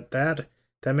 Yeah, that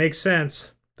makes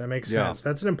sense. That makes sense.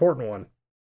 That's an important one.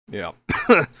 Yeah.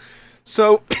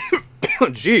 So,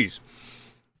 jeez.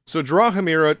 So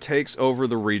Drahomira takes over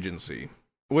the regency,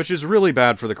 which is really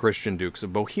bad for the Christian dukes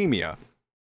of Bohemia.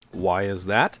 Why is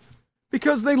that?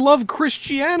 Because they love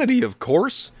Christianity, of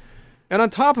course. And on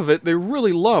top of it, they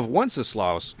really love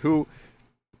Wenceslaus, who,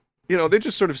 they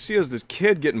just sort of see as this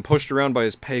kid getting pushed around by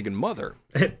his pagan mother.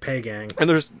 Pagang.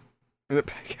 And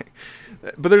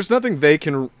but there's nothing they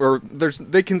can,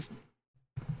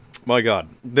 my God,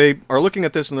 they are looking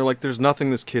at this and they're like, there's nothing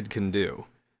this kid can do.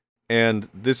 and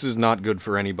this is not good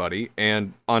for anybody.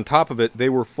 And on top of it, they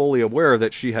were fully aware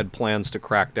that she had plans to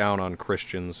crack down on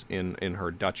Christians in her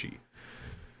duchy.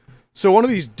 So one of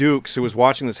these dukes who was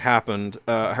watching this happen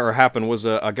was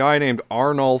a guy named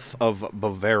Arnulf of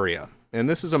Bavaria. And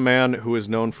this is a man who is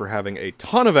known for having a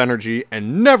ton of energy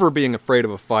and never being afraid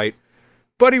of a fight,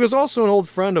 but he was also an old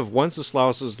friend of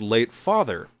Wenceslaus's late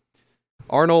father.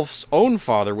 Arnulf's own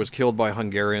father was killed by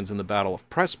Hungarians in the Battle of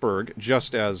Pressburg,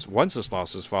 just as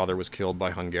Wenceslaus's father was killed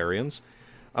by Hungarians.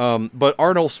 But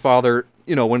Arnulf's father,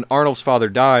 when Arnulf's father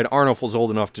died, Arnulf was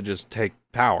old enough to just take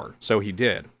power, so he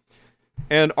did.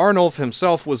 And Arnulf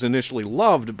himself was initially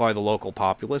loved by the local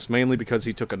populace, mainly because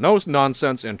he took a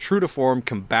no-nonsense and true-to-form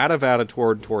combative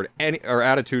attitude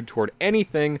toward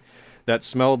anything that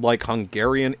smelled like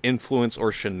Hungarian influence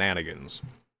or shenanigans.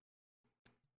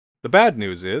 The bad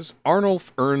news is,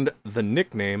 Arnulf earned the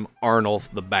nickname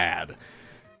Arnulf the Bad,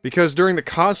 because during the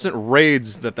constant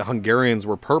raids that the Hungarians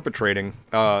were perpetrating,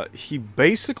 he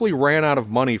basically ran out of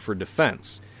money for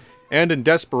defense. And in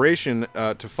desperation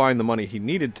to find the money he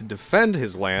needed to defend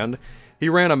his land, he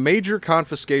ran a major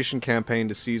confiscation campaign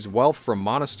to seize wealth from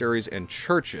monasteries and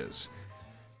churches.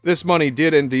 This money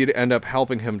did indeed end up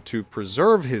helping him to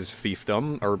preserve his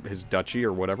fiefdom, or his duchy,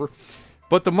 or whatever,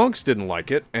 but the monks didn't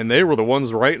like it, and they were the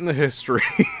ones writing the history.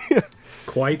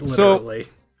 Quite literally.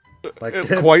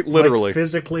 Quite literally. Like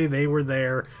physically, they were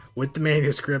there with the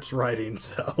manuscripts writing,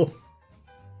 so...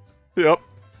 Yep.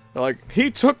 Like, he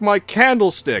took my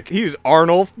candlestick. He's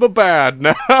Arnulf the Bad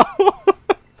now.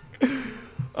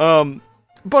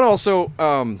 But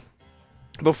also,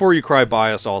 before you cry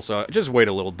bias also, just wait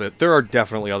a little bit. There are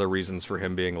definitely other reasons for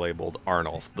him being labeled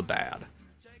Arnulf the Bad.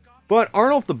 But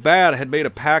Arnulf the Bad had made a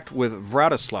pact with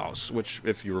Vladislaus, which,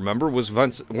 if you remember, was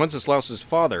Wenceslaus's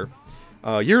father,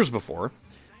 years before.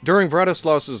 During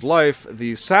Vladislaus's life,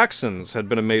 the Saxons had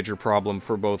been a major problem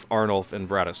for both Arnulf and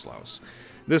Vladislaus.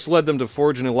 This led them to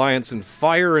forge an alliance in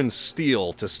fire and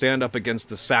steel to stand up against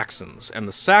the Saxons, and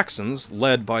the Saxons,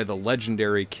 led by the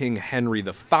legendary King Henry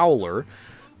the Fowler,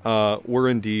 were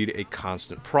indeed a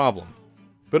constant problem.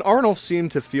 But Arnulf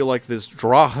seemed to feel like this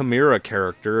Drahomira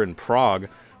character in Prague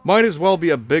might as well be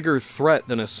a bigger threat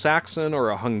than a Saxon or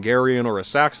a Hungarian or a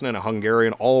Saxon and a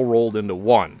Hungarian all rolled into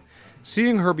one.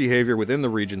 Seeing her behavior within the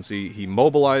regency, he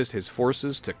mobilized his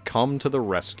forces to come to the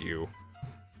rescue.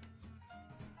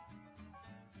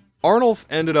 Arnulf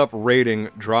ended up raiding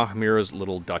Drahomira's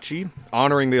little duchy,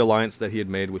 honoring the alliance that he had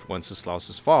made with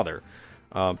Wenceslaus's father,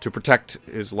 to protect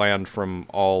his land from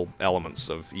all elements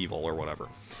of evil or whatever.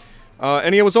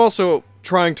 And he was also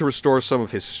trying to restore some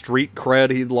of his street cred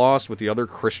he'd lost with the other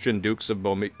Christian dukes of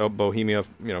Bohemia,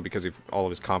 because of all of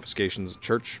his confiscations of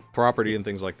church property and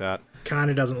things like that.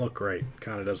 Kinda doesn't look great.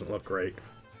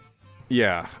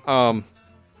 Yeah.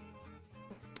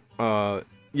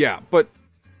 Yeah, but...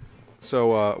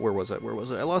 So, where was it?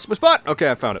 I lost my spot!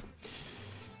 Okay, I found it.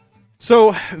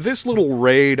 So, this little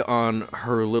raid on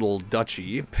her little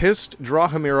duchy pissed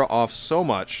Drahomira off so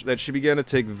much that she began to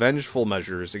take vengeful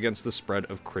measures against the spread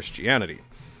of Christianity.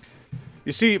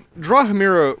 You see,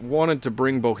 Drahomira wanted to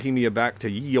bring Bohemia back to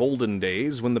ye olden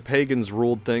days when the pagans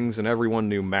ruled things and everyone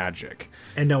knew magic.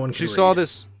 And no one could read.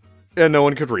 And no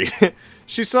one could read.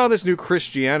 She saw this new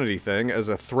Christianity thing as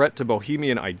a threat to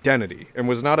Bohemian identity, and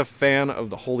was not a fan of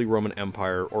the Holy Roman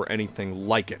Empire or anything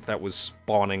like it that was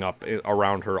spawning up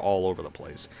around her all over the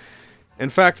place. In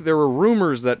fact, there were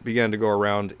rumors that began to go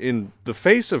around in the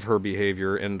face of her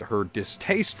behavior and her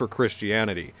distaste for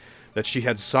Christianity, that she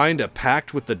had signed a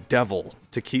pact with the devil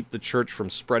to keep the church from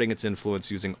spreading its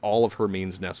influence using all of her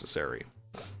means necessary.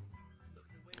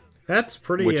 That's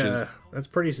pretty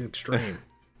extreme.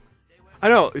 I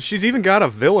know, she's even got a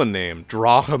villain name,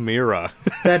 Drahomira.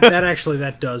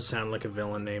 that does sound like a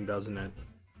villain name, doesn't it?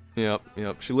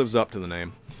 Yep, she lives up to the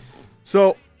name.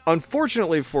 So,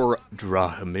 unfortunately for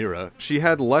Drahomira, she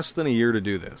had less than a year to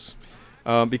do this.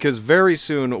 Because very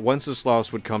soon,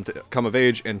 Wenceslaus would come of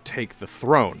age and take the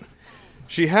throne.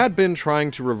 She had been trying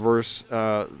to reverse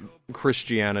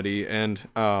Christianity,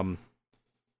 and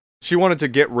she wanted to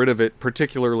get rid of it,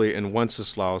 particularly in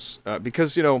Wenceslaus,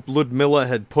 because, Ludmilla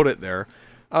had put it there.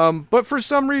 But for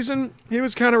some reason, he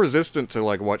was kind of resistant to,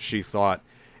 what she thought.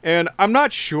 And I'm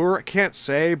not sure, I can't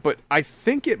say, but I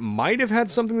think it might have had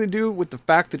something to do with the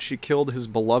fact that she killed his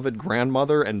beloved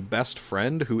grandmother and best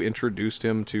friend who introduced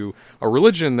him to a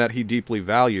religion that he deeply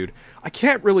valued. I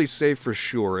can't really say for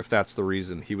sure if that's the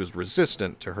reason he was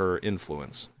resistant to her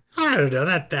influence. I don't know,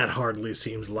 that hardly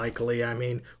seems likely. I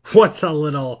mean, what's a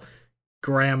little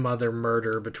grandmother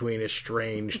murder between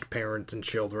estranged parents and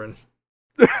children?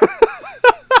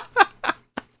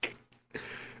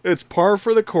 It's par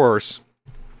for the course.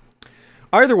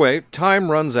 Either way, time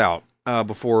runs out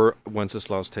before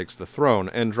Wenceslaus takes the throne,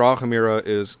 and Drahomira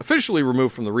is officially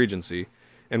removed from the regency,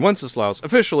 and Wenceslaus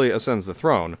officially ascends the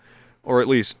throne, or at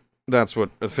least that's what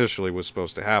officially was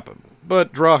supposed to happen.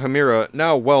 But Drahomira,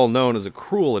 now well known as a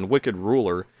cruel and wicked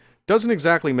ruler, doesn't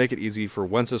exactly make it easy for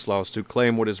Wenceslaus to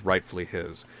claim what is rightfully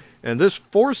his, and this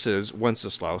forces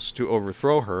Wenceslaus to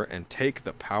overthrow her and take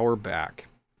the power back.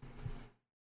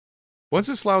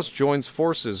 Wenceslaus joins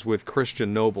forces with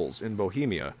Christian nobles in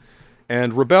Bohemia,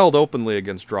 and rebelled openly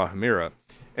against Drahomira,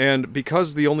 and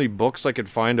because the only books I could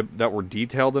find that were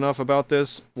detailed enough about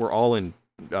this were all in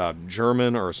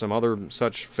German or some other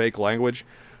such fake language,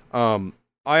 I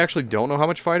actually don't know how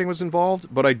much fighting was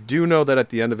involved, but I do know that at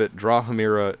the end of it,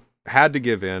 Drahomira had to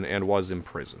give in and was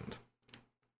imprisoned.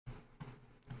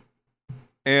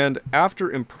 And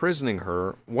after imprisoning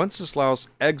her, Wenceslaus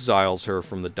exiles her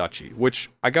from the duchy, which,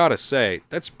 I gotta say,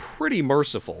 that's pretty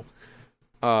merciful.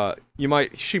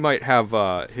 She might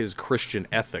have his Christian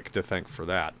ethic to thank for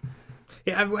that.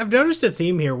 Yeah, I've noticed a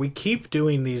theme here. We keep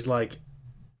doing these, like,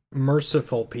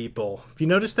 merciful people. If you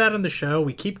notice that on the show,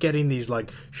 we keep getting these,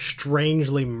 like,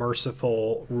 strangely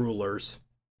merciful rulers.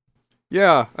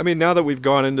 Yeah, I mean, now that we've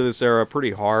gone into this era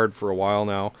pretty hard for a while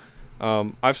now,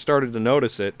 I've started to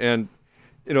notice it, and,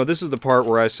 you know, this is the part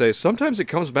where I say, sometimes it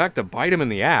comes back to bite him in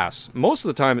the ass. Most of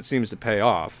the time it seems to pay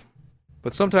off,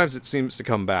 but sometimes it seems to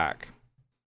come back.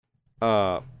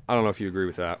 I don't know if you agree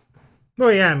with that.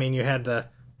 Well, yeah, I mean, you had the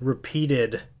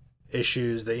repeated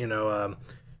issues that,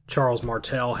 Charles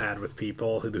Martel had with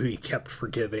people who he kept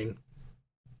forgiving.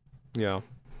 Yeah,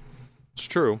 it's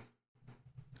true.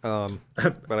 But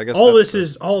I guess all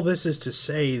this is to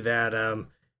say that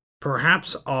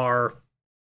perhaps our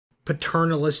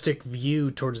paternalistic view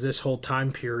towards this whole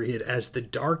time period as the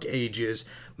Dark Ages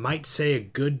might say a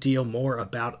good deal more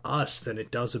about us than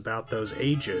it does about those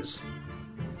ages.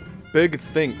 Big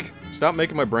think. Stop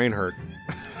making my brain hurt.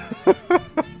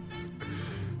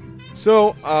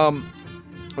 So,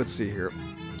 let's see here.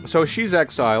 So she's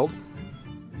exiled,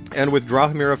 and with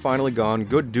Drahomira finally gone,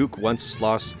 good Duke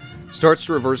Wenceslaus starts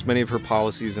to reverse many of her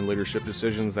policies and leadership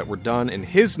decisions that were done in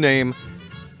his name,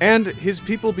 and his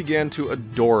people began to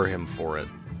adore him for it.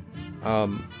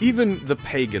 Even the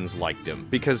pagans liked him,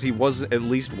 because he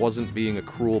wasn't being a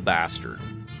cruel bastard.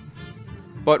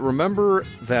 But remember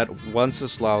that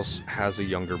Wenceslaus has a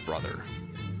younger brother,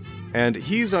 and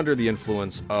he's under the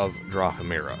influence of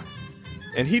Drahomira.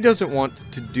 And he doesn't want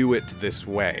to do it this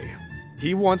way.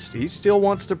 He still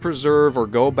wants to preserve or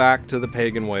go back to the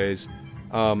pagan ways.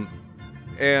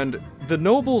 And the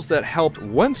nobles that helped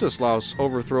Wenceslaus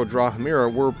overthrow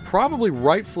Drahomira were probably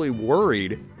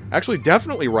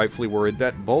definitely rightfully worried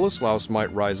that Boleslaus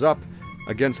might rise up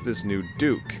against this new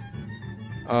duke.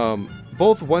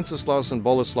 Both Wenceslaus and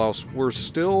Boleslaus were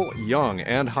still young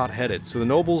and hot-headed, so the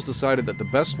nobles decided that the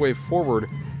best way forward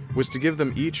was to give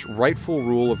them each rightful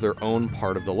rule of their own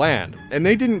part of the land. And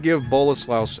they didn't give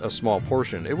Boleslaus a small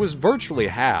portion. It was virtually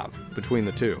half between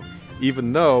the two,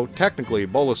 even though, technically,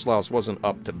 Boleslaus wasn't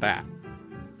up to bat.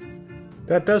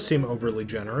 That does seem overly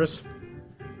generous.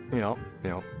 You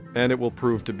know, and it will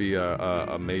prove to be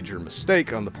a major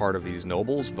mistake on the part of these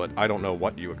nobles, but I don't know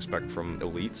what you expect from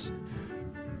elites.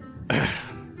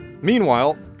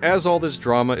 Meanwhile, as all this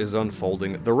drama is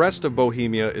unfolding, the rest of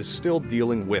Bohemia is still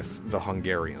dealing with the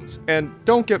Hungarians. And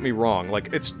don't get me wrong,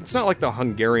 like it's not like the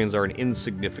Hungarians are an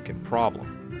insignificant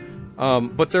problem.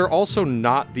 But they're also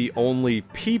not the only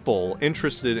people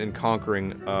interested in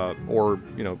conquering or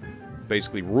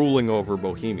basically ruling over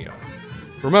Bohemia.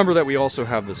 Remember that we also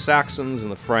have the Saxons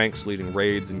and the Franks leading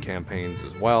raids and campaigns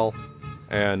as well,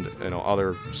 and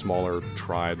other smaller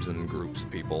tribes and groups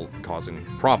of people causing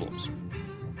problems.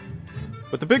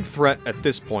 But the big threat at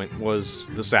this point was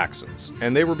the Saxons,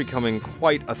 and they were becoming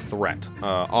quite a threat,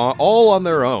 all on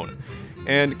their own.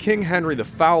 And King Henry the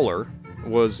Fowler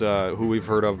was, who we've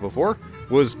heard of before,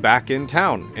 was back in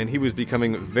town, and he was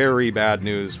becoming very bad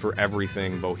news for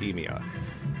everything Bohemia.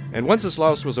 And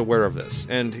Wenceslaus was aware of this,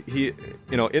 and he,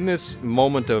 in this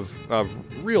moment of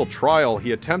real trial,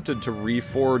 he attempted to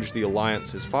reforge the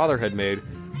alliance his father had made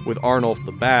with Arnulf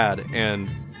the Bad, and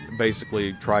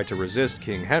basically tried to resist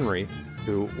King Henry,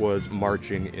 who was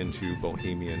marching into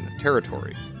Bohemian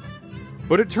territory.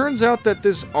 But it turns out that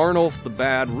this Arnulf the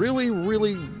Bad really,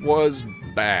 really was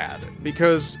bad,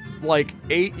 because,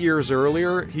 8 years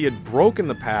earlier, he had broken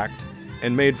the pact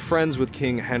and made friends with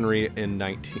King Henry in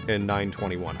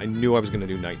 921. I knew I was going to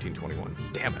do 1921.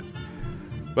 Damn it.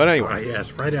 But anyway.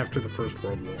 Yes, right after the First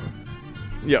World War.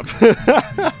 Yep.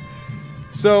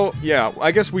 So, yeah,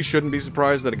 I guess we shouldn't be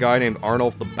surprised that a guy named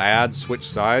Arnulf the Bad switched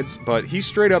sides, but he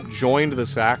straight up joined the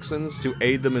Saxons to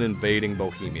aid them in invading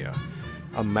Bohemia.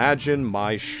 Imagine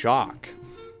my shock.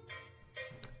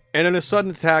 And in a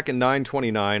sudden attack in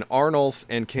 929, Arnulf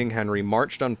and King Henry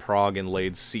marched on Prague and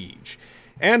laid siege.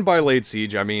 And by laid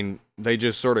siege, I mean they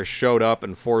just sort of showed up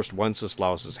and forced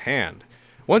Wenceslaus's hand.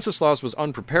 Wenceslaus was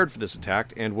unprepared for this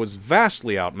attack and was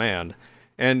vastly outmanned,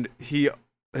 and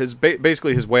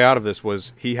basically his way out of this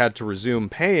was he had to resume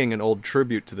paying an old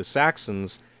tribute to the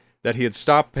Saxons that he had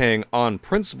stopped paying on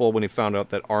principle when he found out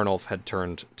that Arnulf had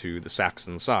turned to the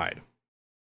Saxon side.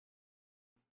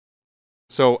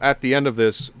 So at the end of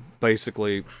this,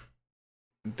 basically,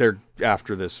 they're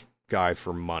after this guy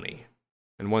for money.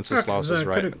 And Wenceslaus is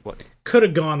right. Could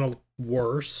have gone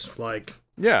worse. Like,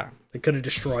 yeah, they could have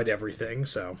destroyed everything.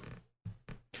 So,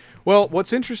 well,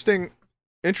 what's interesting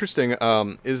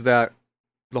is that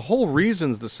the whole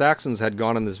reasons the Saxons had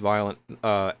gone on this violent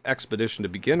expedition to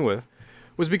begin with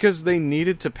was because they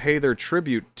needed to pay their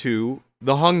tribute to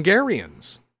the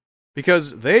Hungarians,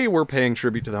 because they were paying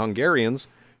tribute to the Hungarians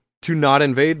to not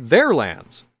invade their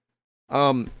lands.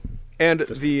 And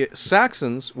the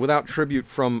Saxons, without tribute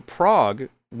from Prague,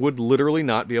 would literally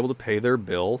not be able to pay their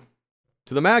bill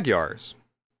to the Magyars.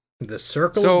 The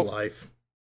circle of life.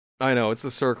 I know, it's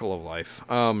the circle of life.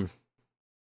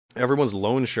 Everyone's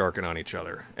loan sharking on each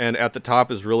other. And at the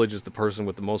top is really just the person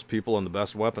with the most people and the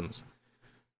best weapons.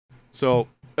 So,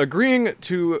 agreeing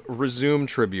to resume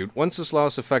tribute,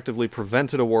 Wenceslaus effectively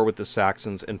prevented a war with the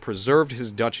Saxons and preserved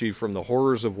his duchy from the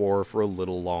horrors of war for a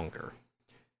little longer.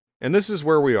 And this is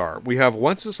where we are. We have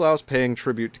Wenceslaus paying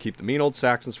tribute to keep the mean old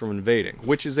Saxons from invading,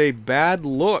 which is a bad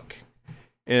look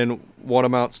in what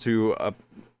amounts to,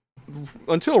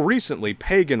 until recently,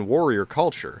 pagan warrior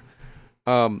culture.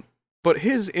 But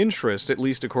his interest, at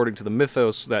least according to the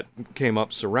mythos that came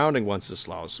up surrounding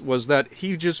Wenceslaus, was that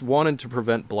he just wanted to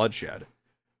prevent bloodshed.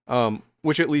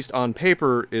 Which, at least on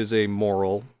paper, is a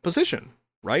moral position,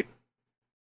 right?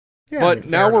 Yeah, but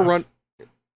now we're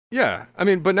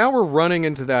but now we're running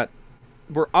into that.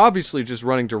 We're obviously just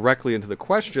running directly into the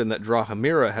question that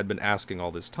Drahomira had been asking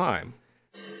all this time.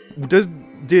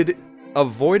 Did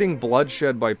avoiding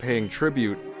bloodshed by paying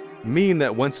tribute mean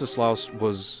that Wenceslaus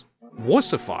was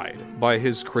wussified by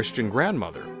his Christian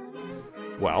grandmother?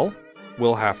 Well,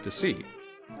 we'll have to see.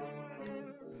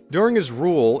 During his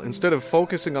rule, instead of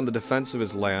focusing on the defense of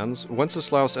his lands,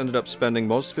 Wenceslaus ended up spending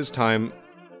most of his time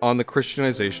on the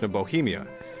Christianization of Bohemia.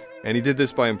 And he did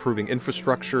this by improving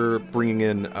infrastructure, bringing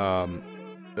in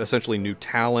essentially new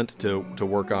talent to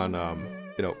work on,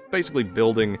 basically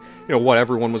building, what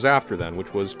everyone was after then,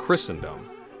 which was Christendom.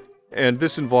 And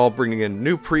this involved bringing in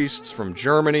new priests from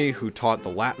Germany who taught the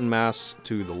Latin Mass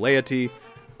to the laity,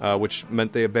 which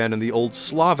meant they abandoned the old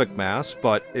Slavic Mass,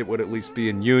 but it would at least be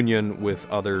in union with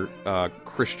other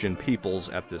Christian peoples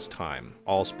at this time,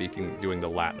 all doing the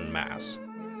Latin Mass.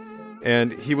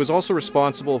 And he was also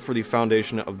responsible for the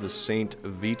foundation of the St.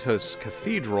 Vitus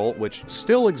Cathedral, which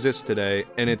still exists today,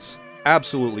 and it's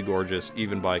absolutely gorgeous,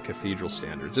 even by cathedral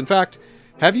standards. In fact,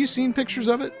 have you seen pictures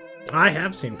of it? I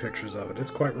have seen pictures of it. It's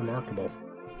quite remarkable.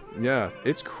 Yeah,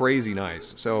 it's crazy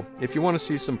nice. So, if you want to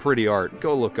see some pretty art,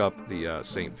 go look up the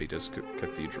St. Vitus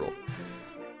Cathedral.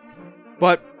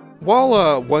 But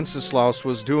while Wenceslaus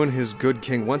was doing his good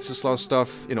King Wenceslaus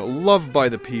stuff, loved by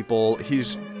the people,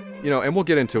 he's, and we'll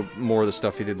get into more of the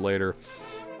stuff he did later,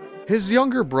 his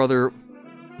younger brother,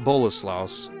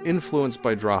 Boleslaus, influenced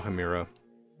by Drahomira,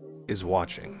 is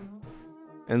watching.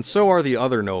 And so are the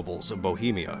other nobles of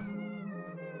Bohemia.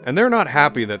 And they're not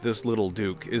happy that this little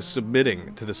duke is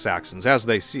submitting to the Saxons as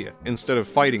they see it, instead of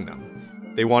fighting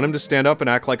them. They want him to stand up and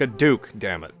act like a duke,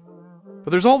 damn it.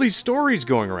 But there's all these stories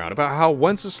going around about how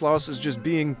Wenceslaus is just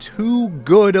being too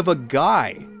good of a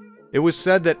guy. It was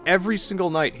said that every single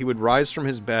night he would rise from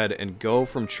his bed and go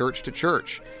from church to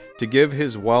church to give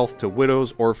his wealth to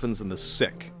widows, orphans, and the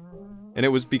sick. And it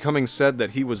was becoming said that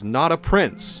he was not a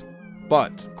prince,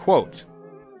 but, quote,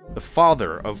 the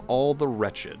father of all the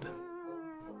wretched.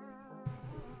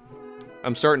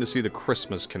 I'm starting to see the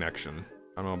Christmas connection.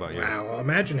 I don't know about you. Wow,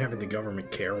 imagine having the government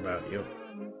care about you.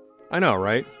 I know,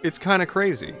 right? It's kind of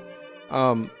crazy.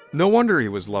 No wonder he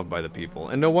was loved by the people,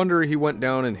 and no wonder he went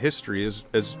down in history as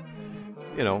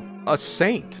a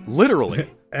saint, literally.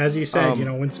 As you said,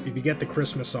 if you get the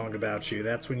Christmas song about you,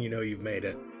 that's when you know you've made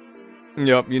it.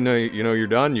 Yep, you're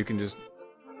done. You can just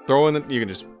you can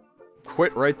just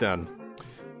quit right then.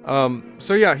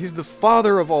 So yeah, he's the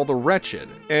father of all the wretched,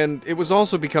 and it was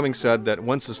also becoming said that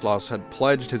Wenceslaus had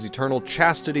pledged his eternal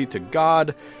chastity to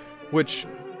God, which,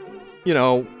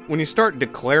 when you start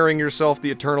declaring yourself the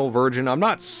eternal virgin, I'm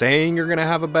not saying you're gonna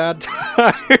have a bad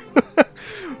time,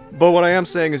 but what I am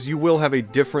saying is you will have a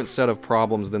different set of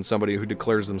problems than somebody who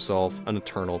declares themselves an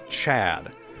eternal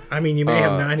Chad. I mean, you may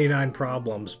have 99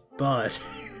 problems, but...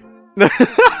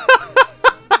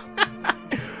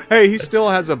 Hey, he still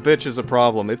has a bitch as a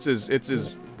problem. It's his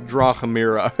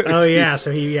Drachamira. Oh yeah, so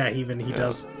he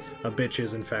does a bitch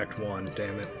is in fact one,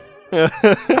 damn it.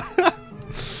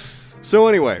 So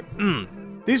anyway,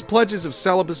 these pledges of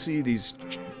celibacy, these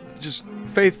just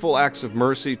faithful acts of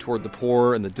mercy toward the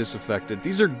poor and the disaffected,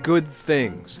 these are good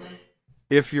things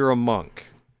if you're a monk.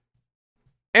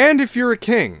 And if you're a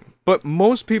king. But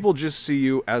most people just see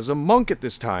you as a monk at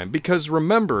this time, because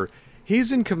remember,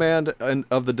 he's in command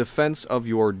of the defense of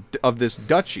this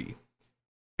duchy.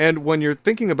 And when you're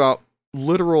thinking about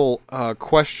literal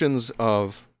questions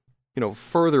of,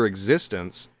 further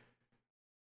existence,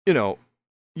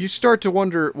 you start to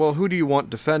wonder, well, who do you want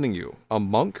defending you? A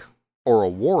monk or a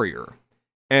warrior?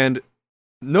 And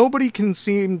nobody can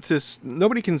seem to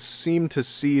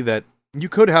see that you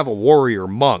could have a warrior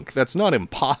monk. That's not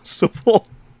impossible.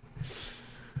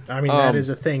 I mean, that is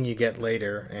a thing you get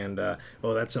later, and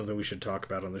that's something we should talk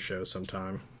about on the show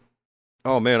sometime.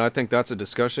 Oh man, I think that's a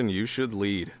discussion you should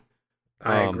lead.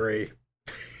 I agree.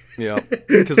 Yeah,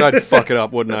 because I'd fuck it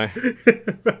up, wouldn't I?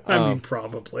 I mean,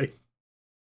 probably.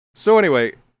 So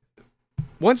anyway,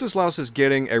 Wenceslaus is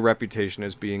getting a reputation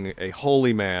as being a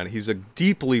holy man. He's a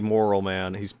deeply moral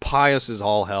man. He's pious as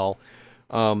all hell.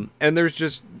 And there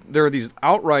are these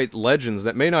outright legends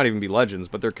that may not even be legends,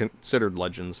 but they're considered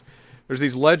legends. There's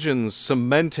these legends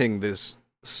cementing this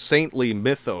saintly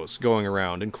mythos going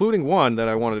around, including one that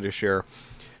I wanted to share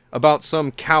about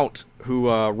some count who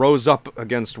rose up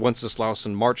against Wenceslaus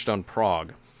and marched on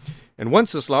Prague. And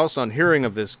Wenceslaus, on hearing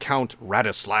of this Count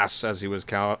Radislas, as he was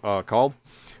called,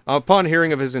 upon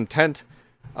hearing of his intent,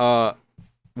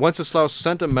 Wenceslaus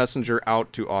sent a messenger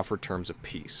out to offer terms of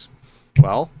peace.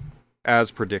 Well,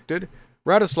 as predicted,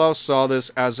 Radislas saw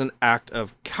this as an act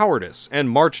of cowardice and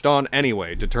marched on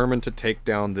anyway, determined to take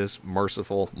down this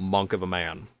merciful monk of a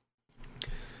man.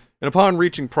 And upon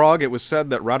reaching Prague, it was said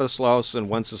that Radislas and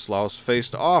Wenceslaus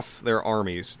faced off their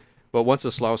armies, but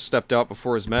Wenceslaus stepped out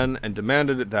before his men and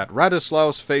demanded that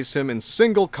Radislas face him in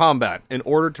single combat in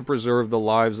order to preserve the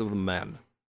lives of the men.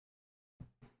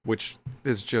 Which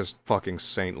is just fucking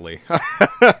saintly.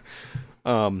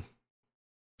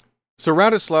 So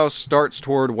Radislas starts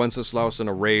toward Wenceslaus in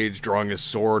a rage, drawing his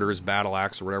sword or his battle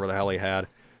axe or whatever the hell he had.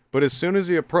 But as soon as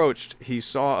he approached, he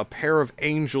saw a pair of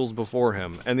angels before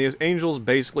him, and the angels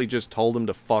basically just told him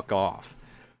to fuck off.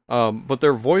 But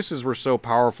their voices were so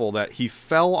powerful that he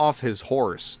fell off his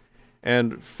horse,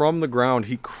 and from the ground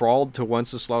he crawled to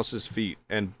Wenceslaus's feet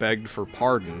and begged for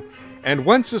pardon. And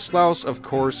Wenceslaus, of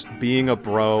course, being a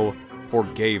bro,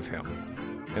 forgave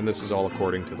him. And this is all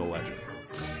according to the legend.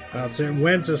 So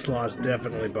Wenceslaus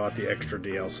definitely bought the extra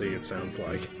DLC, it sounds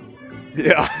like.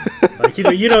 Yeah. Like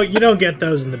you don't get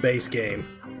those in the base game.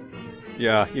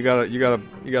 Yeah, you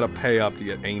gotta pay up to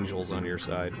get angels on your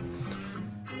side.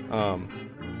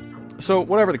 So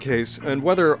whatever the case, and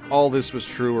whether all this was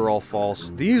true or all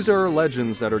false, these are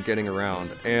legends that are getting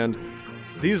around, and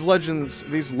these legends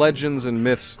and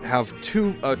myths have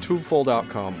a twofold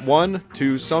outcome. One,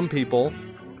 to some people,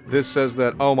 this says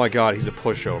that, oh my god, he's a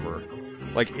pushover.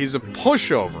 Like, he's a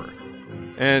pushover.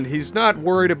 And he's not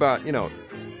worried about,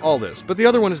 all this. But the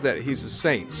other one is that he's a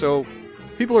saint. So,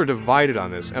 people are divided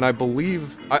on this. And I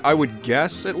believe, I would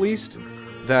guess, at least,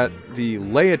 that the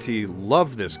laity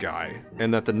loved this guy.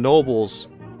 And that the nobles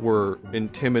were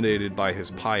intimidated by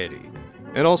his piety.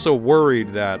 And also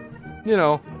worried that,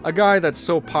 a guy that's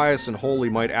so pious and holy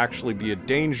might actually be a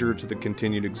danger to the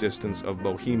continued existence of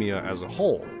Bohemia as a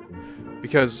whole.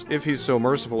 Because if he's so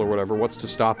merciful or whatever, what's to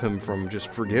stop him from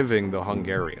just forgiving the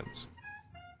Hungarians?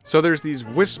 So there's these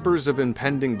whispers of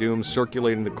impending doom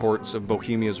circulating the courts of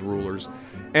Bohemia's rulers,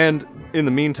 and in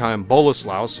the meantime,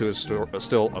 Boleslaus, who is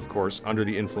still, of course, under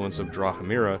the influence of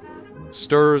Drachamira,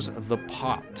 stirs the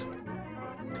pot.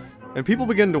 And people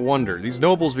begin to wonder, these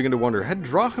nobles begin to wonder, had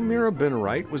Drachamira been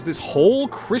right? Was this whole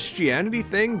Christianity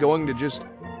thing going to just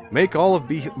make all of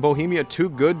Bohemia too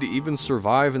good to even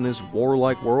survive in this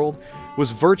warlike world?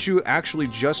 Was virtue actually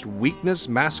just weakness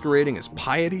masquerading as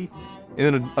piety?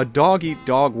 In a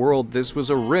dog-eat-dog world, this was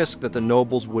a risk that the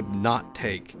nobles would not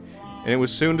take. And it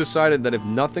was soon decided that if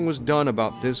nothing was done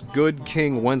about this good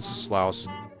King Wenceslaus,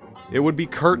 it would be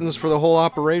curtains for the whole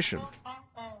operation.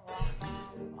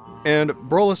 And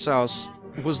Boleslaus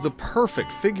was the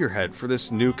perfect figurehead for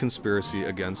this new conspiracy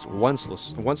against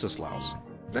Wenceslaus.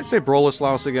 Did I say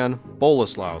Boleslaus again?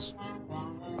 Boleslaus.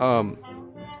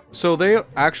 So they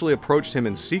actually approached him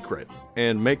in secret,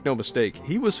 and make no mistake,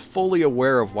 he was fully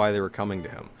aware of why they were coming to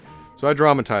him. So I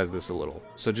dramatized this a little.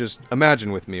 So just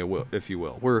imagine with me, if you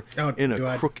will. We're in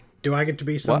a crook. Do I get to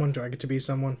be someone? What? Do I get to be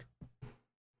someone?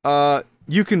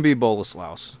 You can be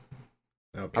Boleslaus.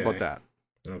 Okay. How about that?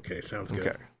 Okay, sounds good.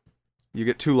 Okay. You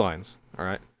get 2 lines, all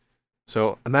right?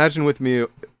 So imagine with me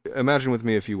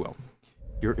if you will.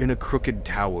 You're in a crooked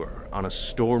tower on a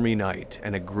stormy night,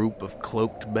 and a group of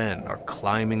cloaked men are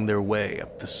climbing their way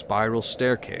up the spiral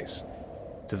staircase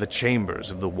to the chambers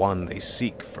of the one they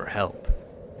seek for help.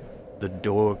 The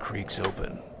door creaks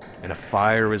open, and a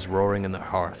fire is roaring in the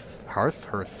hearth,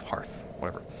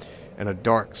 whatever, and a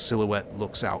dark silhouette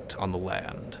looks out on the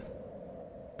land.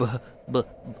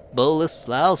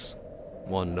 Boleslaus?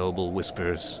 One noble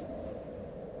whispers.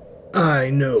 I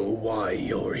know why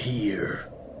you're here,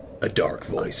 a dark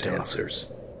voice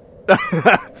answers.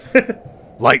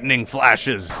 Lightning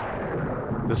flashes.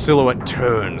 The silhouette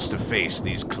turns to face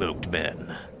these cloaked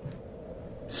men.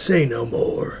 Say no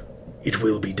more. It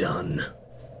will be done.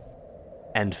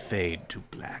 And fade to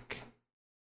black.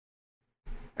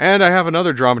 And I have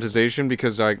another dramatization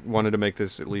because I wanted to make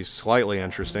this at least slightly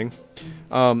interesting.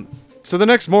 So the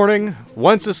next morning,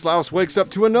 Wenceslaus wakes up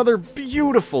to another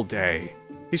beautiful day.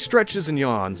 He stretches and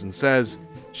yawns and says,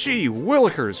 "Gee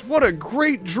willikers, what a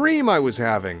great dream I was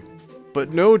having.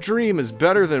 But no dream is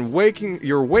better than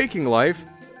your waking life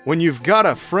when you've got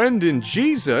a friend in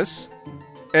Jesus."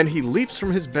 And he leaps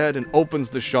from his bed and opens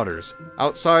the shutters.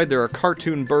 Outside, there are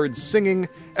cartoon birds singing.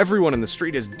 Everyone in the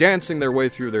street is dancing their way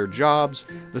through their jobs.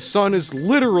 The sun is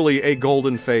literally a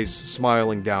golden face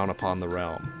smiling down upon the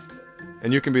realm.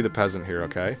 And you can be the peasant here,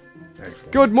 okay?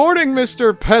 Excellent. "Good morning,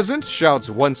 Mr. Peasant," shouts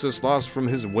Wenceslaus from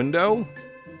his window.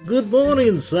 Good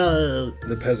morning, sir.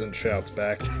 The peasant shouts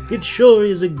back. It sure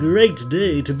is a great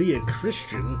day to be a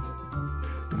Christian.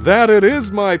 "That it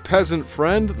is, my peasant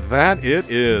friend, that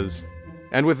it is."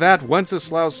 And with that,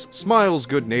 Wenceslaus smiles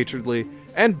good-naturedly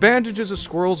and bandages a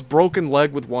squirrel's broken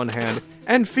leg with one hand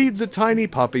and feeds a tiny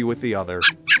puppy with the other.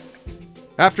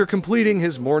 After completing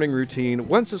his morning routine,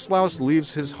 Wenceslaus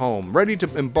leaves his home, ready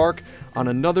to embark on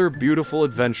another beautiful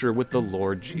adventure with the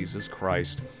Lord Jesus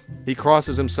Christ. He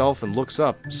crosses himself and looks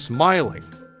up, smiling.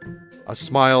 A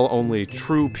smile only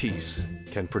true peace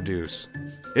can produce.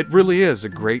 It really is a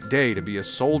great day to be a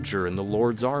soldier in the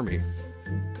Lord's army.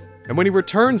 And when he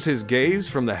returns his gaze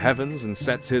from the heavens and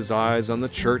sets his eyes on the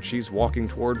church he's walking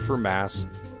toward for Mass,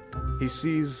 he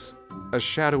sees a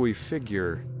shadowy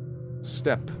figure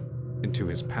step into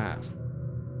his path.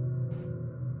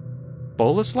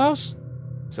 "Boleslaus?"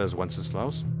 says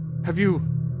Wenceslaus. Have you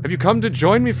come to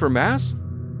join me for Mass?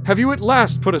 Have you at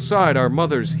last put aside our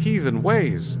mother's heathen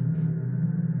ways?"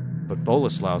 But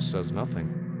Boleslaus says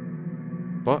nothing.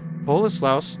 "But,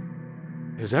 Boleslaus,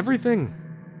 is everything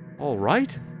all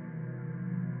right?"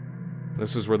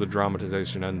 This is where the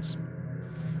dramatization ends.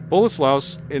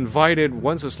 Boleslaus invited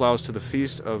Wenceslaus to the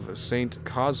feast of Saint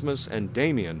Cosmas and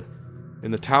Damian in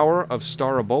the tower of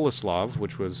Staroboleslav,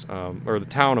 which was, or the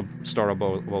town of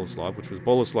Staroboleslav, which was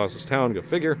Boleslaus' town, go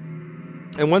figure.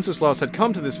 And Wenceslaus had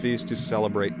come to this feast to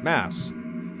celebrate Mass.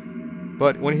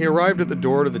 But when he arrived at the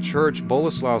door to the church,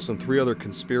 Boleslaus and 3 other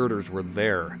conspirators were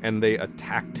there, and they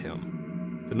attacked him.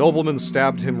 The noblemen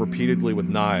stabbed him repeatedly with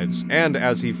knives, and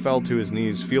as he fell to his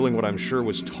knees, feeling what I'm sure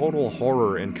was total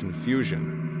horror and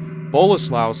confusion,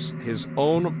 Boleslaus, his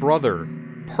own brother,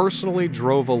 personally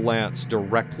drove a lance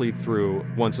directly through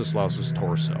Wenceslaus'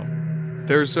 torso.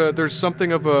 There's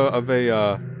something of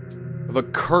a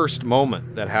cursed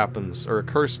moment that happens, or a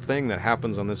cursed thing that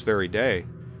happens on this very day,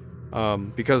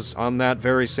 because on that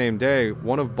very same day,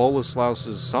 one of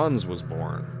Boleslaus' sons was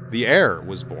born. The heir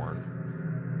was born.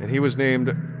 And he was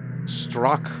named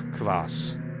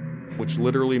Strakvas, which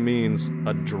literally means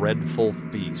a dreadful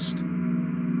feast.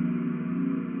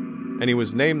 And he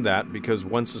was named that because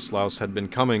Wenceslaus had been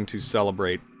coming to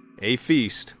celebrate a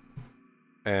feast,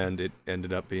 and it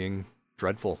ended up being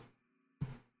dreadful.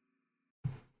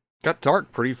 Got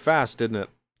dark pretty fast, didn't it?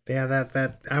 Yeah,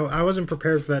 I wasn't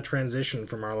prepared for that transition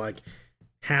from our, like,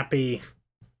 happy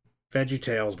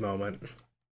VeggieTales moment.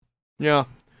 Yeah.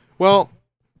 Well,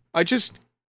 I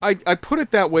put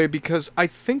it that way because I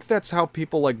think that's how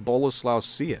people like Boleslaus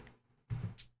see it.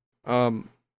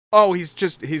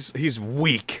 He's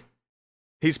weak.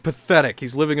 He's pathetic.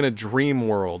 He's living in a dream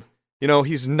world. You know,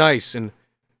 he's nice, and,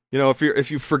 you know, if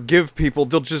you forgive people,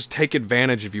 they'll just take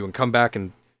advantage of you and come back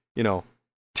and, you know,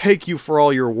 take you for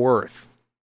all you're worth.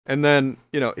 And then,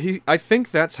 you know, I think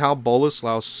that's how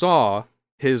Boleslaus saw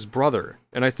his brother,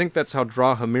 and I think that's how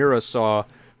Drahomira saw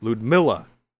Ludmilla.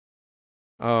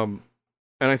 And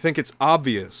I think it's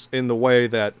obvious in the way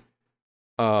that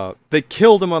they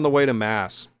killed him on the way to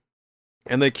Mass,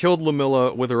 and they killed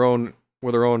Ludmilla with her own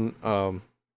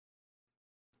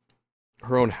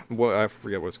I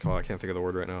forget what it's called. I can't think of the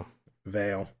word right now.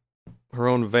 Veil. Her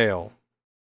own veil.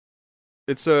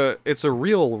 it's a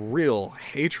real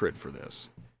hatred for this.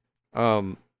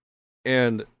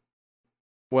 And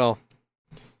well,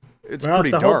 it's Well,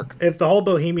 pretty dark. If the whole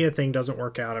Bohemia thing doesn't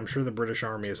work out, I'm sure the British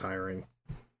Army is hiring.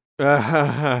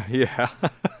 Yeah.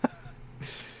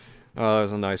 That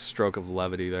was a nice stroke of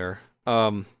levity there.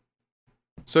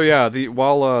 So yeah,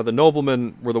 while the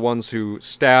noblemen were the ones who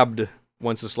stabbed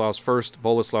Wenceslaus first,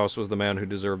 Boleslaus was the man who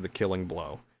deserved the killing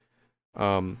blow.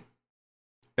 And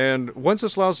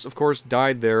Wenceslaus, of course,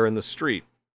 died there in the street.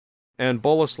 And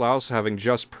Boleslaus, having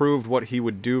just proved what he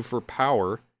would do for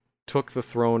power, took the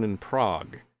throne in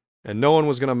Prague. And no one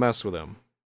was going to mess with him.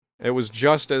 It was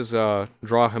just as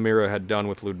Drahomira had done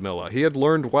with Ludmilla. He had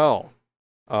learned well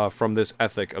from this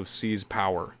ethic of seize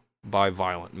power by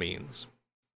violent means.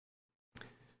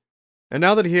 And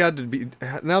now that he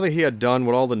had done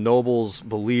what all the nobles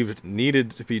believed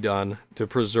needed to be done to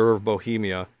preserve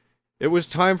Bohemia, it was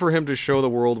time for him to show the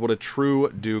world what a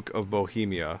true Duke of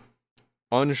Bohemia,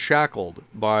 unshackled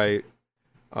by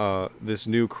this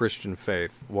new Christian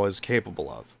faith, was capable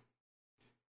of.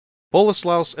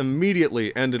 Boleslaus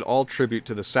immediately ended all tribute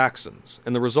to the Saxons,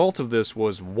 and the result of this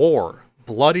was war.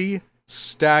 Bloody,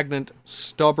 stagnant,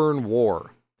 stubborn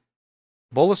war.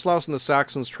 Boleslaus and the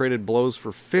Saxons traded blows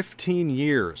for 15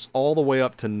 years, all the way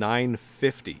up to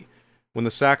 950, when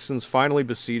the Saxons finally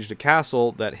besieged a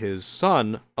castle that his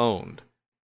son owned.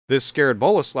 This scared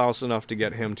Boleslaus enough to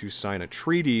get him to sign a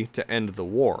treaty to end the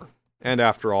war. And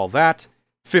after all that,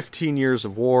 15 years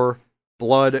of war,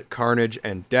 blood, carnage,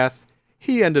 and death,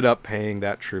 he ended up paying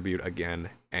that tribute again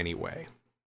anyway.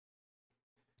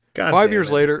 God 5 damn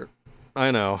years it. later, I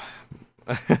know.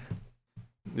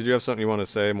 Did you have something you want to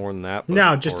say more than that?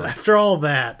 No, just after all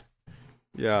that.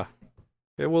 Yeah.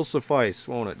 It will suffice,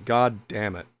 won't it? God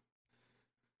damn it.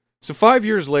 So 5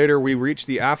 years later, we reach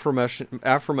the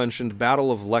aforementioned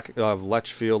Battle of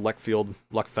Lechfeld.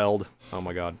 Oh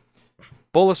my god.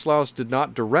 Boleslaus did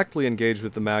not directly engage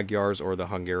with the Magyars or the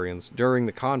Hungarians during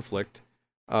the conflict,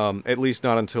 at least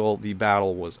not until the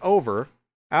battle was over.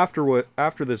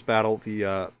 After this battle,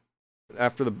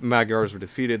 after the Magyars were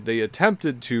defeated, they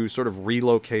attempted to sort of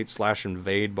relocate /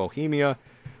 invade Bohemia,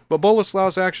 but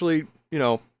Boleslaus actually,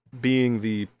 being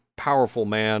the powerful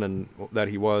man and that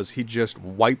he was, he just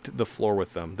wiped the floor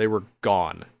with them. They were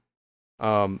gone.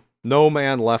 No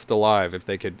man left alive if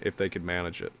they could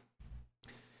manage it.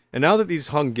 And now that these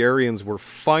Hungarians were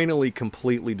finally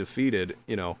completely defeated,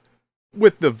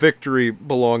 with the victory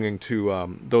belonging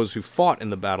to those who fought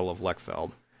in the Battle of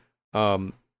Lechfeld,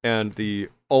 and the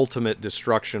ultimate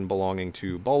destruction belonging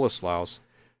to Boleslaus,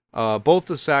 both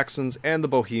the Saxons and the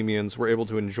Bohemians were able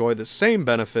to enjoy the same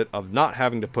benefit of not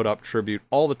having to put up tribute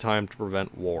all the time to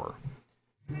prevent war.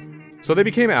 So they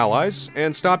became allies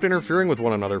and stopped interfering with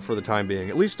one another for the time being,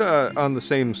 at least on the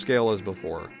same scale as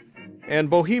before. And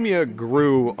Bohemia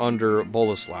grew under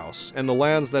Boleslaus, and the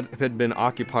lands that had been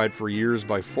occupied for years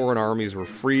by foreign armies were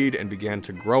freed and began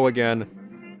to grow again.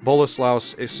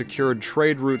 Boleslaus secured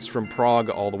trade routes from Prague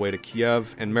all the way to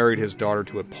Kiev and married his daughter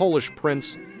to a Polish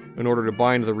prince in order to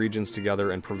bind the regions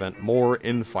together and prevent more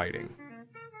infighting.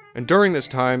 And during this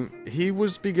time, he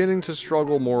was beginning to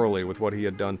struggle morally with what he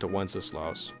had done to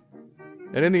Wenceslaus.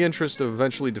 And in the interest of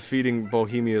eventually defeating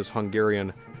Bohemia's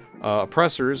Hungarian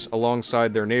oppressors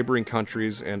alongside their neighboring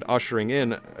countries and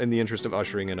in the interest of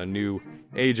ushering in a new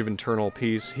age of internal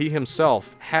peace, he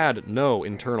himself had no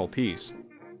internal peace.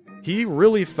 He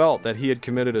really felt that he had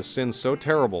committed a sin so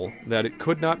terrible that it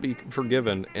could not be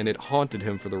forgiven, and it haunted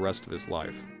him for the rest of his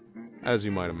life, as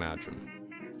you might imagine.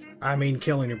 I mean,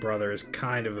 killing your brother is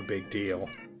kind of a big deal.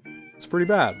 It's pretty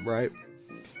bad, right?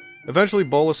 Eventually,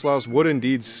 Boleslaus would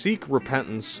indeed seek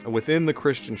repentance within the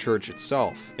Christian church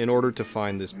itself in order to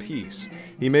find this peace.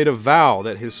 He made a vow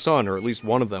that his son, or at least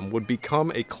one of them, would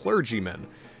become a clergyman,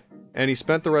 and he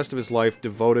spent the rest of his life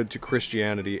devoted to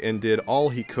Christianity and did all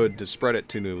he could to spread it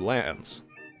to new lands.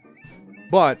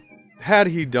 But, had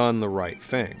he done the right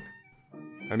thing?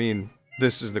 I mean,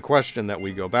 this is the question that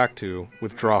we go back to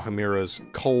with Drahomira's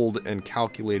cold and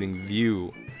calculating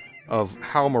view of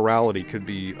how morality could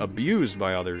be abused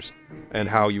by others, and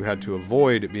how you had to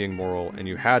avoid being moral, and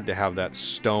you had to have that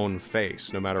stone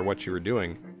face no matter what you were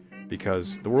doing,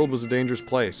 because the world was a dangerous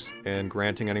place, and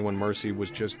granting anyone mercy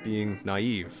was just being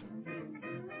naive.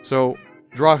 So,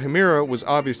 Drahomira was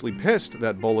obviously pissed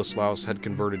that Boleslaus had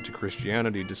converted to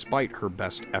Christianity despite her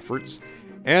best efforts,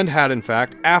 and had in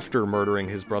fact, after murdering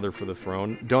his brother for the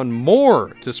throne, done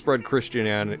more to spread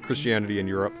Christianity in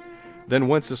Europe than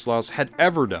Wenceslaus had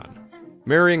ever done.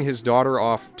 Marrying his daughter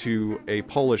off to a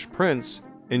Polish prince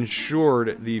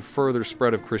ensured the further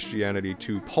spread of Christianity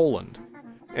to Poland.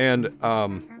 And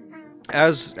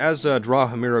as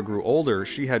Drahomira grew older,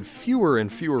 she had fewer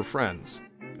and fewer friends.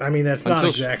 I mean, that's not Until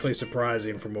exactly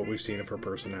surprising from what we've seen of her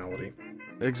personality.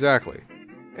 Exactly.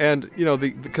 And, you know,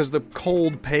 because the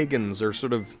cold pagans are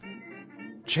sort of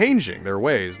changing their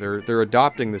ways. They're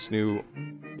adopting this new,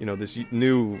 you know, this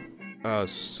new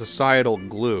societal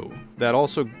glue that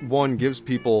also, one, gives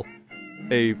people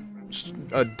a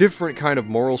different kind of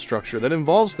moral structure that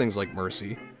involves things like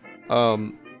mercy,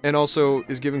 and also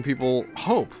is giving people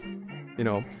hope, you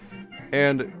know.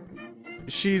 And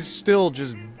she's still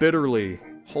just bitterly,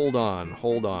 hold on.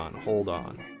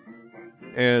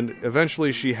 And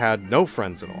eventually she had no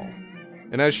friends at all.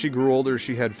 And as she grew older,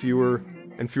 she had fewer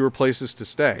and fewer places to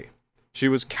stay. She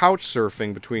was couch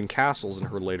surfing between castles in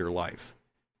her later life.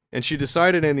 And she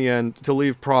decided in the end to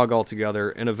leave Prague altogether,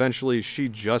 and eventually she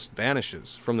just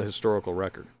vanishes from the historical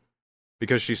record.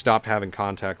 Because she stopped having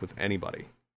contact with anybody.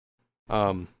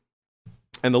 And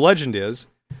the legend is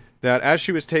that as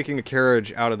she was taking a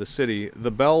carriage out of the city,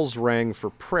 the bells rang for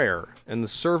prayer, and the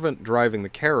servant driving the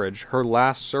carriage, her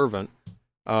last servant,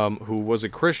 who was a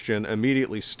Christian,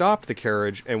 immediately stopped the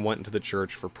carriage and went into the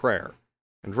church for prayer.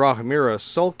 And Drahomira,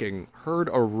 sulking, heard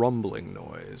a rumbling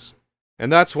noise.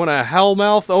 And that's when a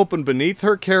hellmouth opened beneath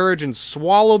her carriage and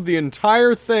swallowed the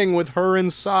entire thing with her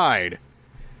inside.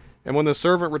 And when the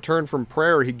servant returned from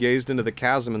prayer, he gazed into the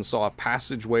chasm and saw a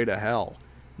passageway to hell.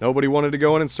 Nobody wanted to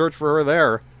go in and search for her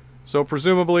there. So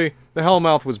presumably, the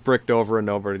hellmouth was bricked over and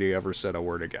nobody ever said a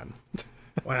word again.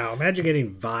 Wow, imagine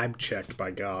getting vibe checked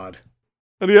by God.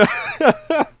 And yeah,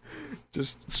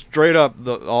 just straight up,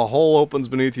 a hole opens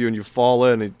beneath you and you fall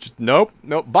in. And just, nope,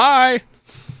 bye!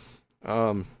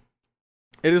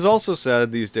 It is also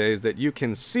said these days that you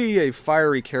can see a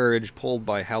fiery carriage pulled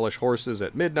by hellish horses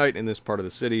at midnight in this part of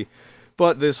the city,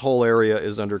 but this whole area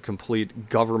is under complete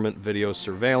government video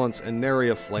surveillance and nary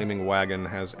a flaming wagon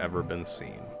has ever been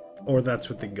seen. Or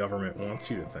that's what the government wants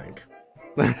you to think.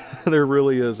 There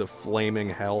really is a flaming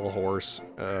hell horse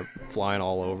flying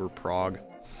all over Prague.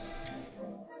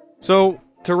 So,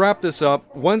 to wrap this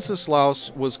up,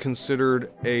 Wenceslaus was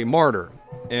considered a martyr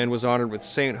and was honored with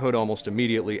sainthood almost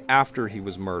immediately after he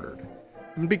was murdered.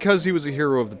 And because he was a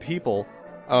hero of the people,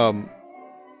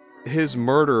 his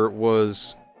murder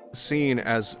was seen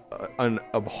as an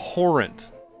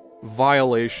abhorrent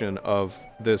violation of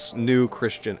this new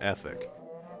Christian ethic,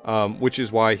 which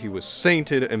is why he was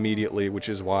sainted immediately, which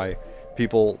is why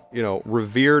people, you know,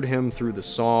 revered him through the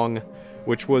song,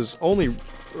 which was only,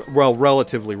 well,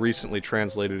 relatively recently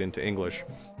translated into English.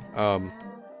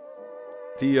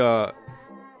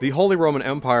 The Holy Roman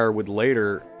Empire would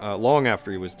later, long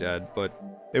after he was dead, but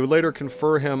they would later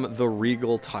confer him the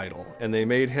regal title, and they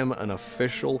made him an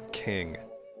official king.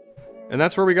 And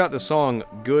that's where we got the song,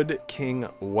 Good King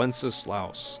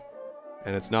Wenceslaus.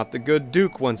 And it's not the good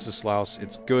Duke Wenceslaus,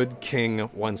 it's Good King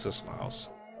Wenceslaus.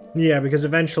 Yeah, because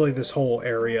eventually this whole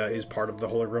area is part of the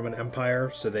Holy Roman Empire,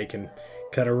 so they can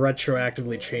kind of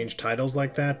retroactively change titles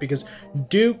like that, because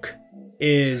Duke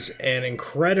is an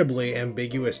incredibly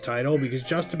ambiguous title, because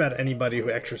just about anybody who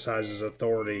exercises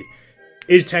authority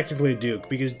is technically a duke,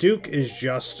 because duke is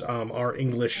just our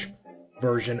English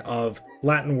version of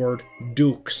Latin word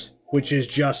dux, which is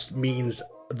just means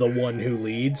the one who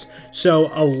leads. So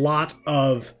a lot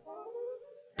of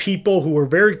people who are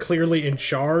very clearly in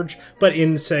charge, but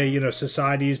in, say, you know,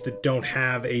 societies that don't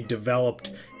have a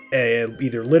developed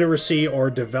either literacy or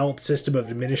developed system of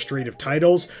administrative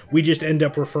titles, we just end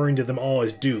up referring to them all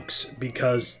as dukes,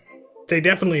 because they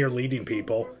definitely are leading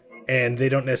people, and they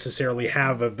don't necessarily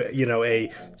have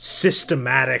a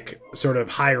systematic sort of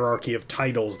hierarchy of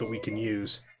titles that we can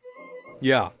use.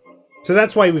 Yeah. So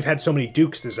that's why we've had so many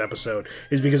dukes this episode,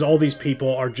 is because all these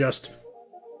people are just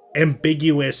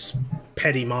ambiguous,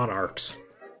 petty monarchs.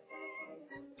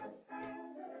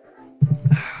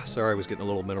 Sorry, I was getting a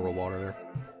little mineral water there.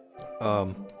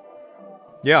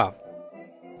 Yeah.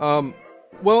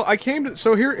 Well, I came to...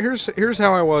 So here's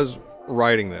how I was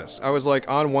writing this. I was, like,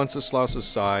 on Wenceslaus's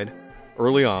side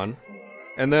early on,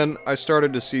 and then I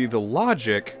started to see the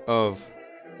logic of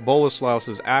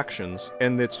Boleslaus's actions,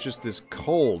 and it's just this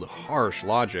cold, harsh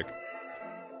logic.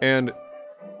 And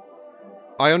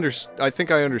I think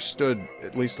I understood,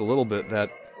 at least a little bit,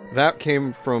 that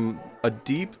came from a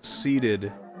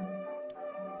deep-seated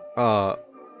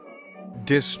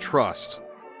distrust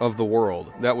of the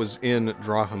world that was in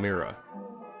Drahomira,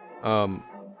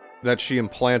 that she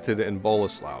implanted in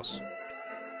Boleslaus.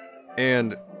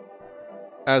 And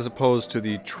as opposed to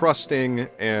the trusting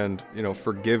and, you know,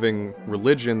 forgiving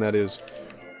religion that is,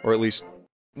 or at least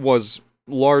was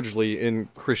largely in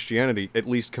Christianity, at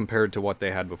least compared to what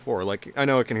they had before. Like, I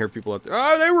know I can hear people out there,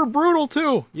 oh, they were brutal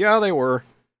too! Yeah, they were.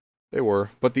 They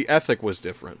were, but the ethic was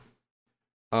different.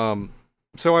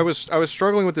 So I was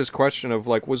struggling with this question of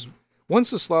like, was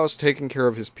Wenceslaus taking care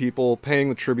of his people, paying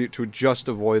the tribute to just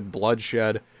avoid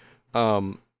bloodshed?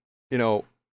 You know,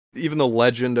 even the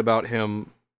legend about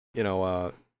him, you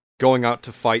know, going out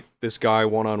to fight this guy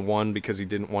one-on-one because he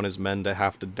didn't want his men to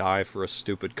have to die for a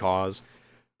stupid cause.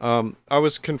 I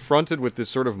was confronted with this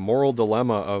sort of moral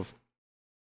dilemma of,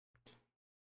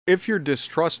 if you're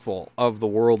distrustful of the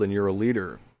world and you're a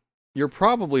leader, you're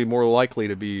probably more likely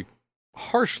to be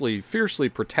harshly, fiercely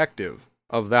protective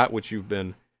of that which you've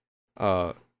been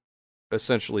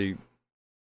essentially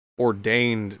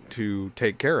ordained to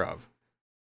take care of.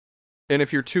 And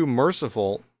if you're too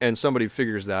merciful and somebody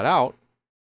figures that out,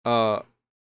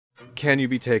 can you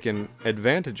be taken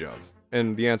advantage of?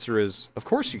 And the answer is, of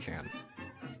course you can.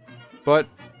 But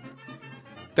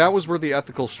that was where the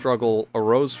ethical struggle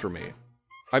arose for me.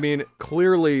 I mean,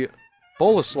 clearly,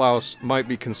 Boleslaus might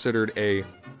be considered a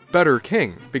better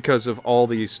king because of all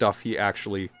the stuff he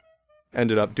actually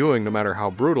ended up doing, no matter how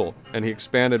brutal. And he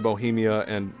expanded Bohemia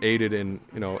and aided in,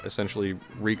 you know, essentially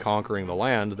reconquering the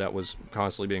land that was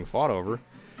constantly being fought over.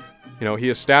 You know, he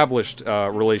established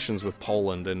relations with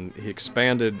Poland, and he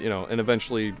expanded, you know, and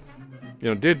eventually, you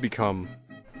know, did become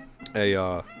a,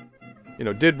 you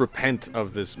know, did repent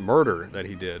of this murder that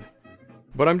he did.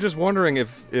 But I'm just wondering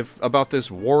if about this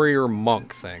warrior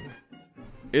monk thing.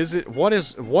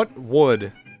 What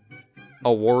would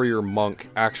a warrior monk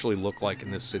actually look like in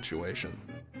this situation?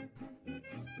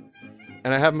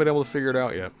 And I haven't been able to figure it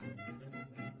out yet.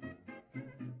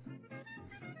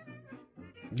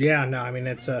 Yeah, no, I mean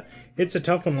it's a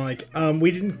tough one. Like,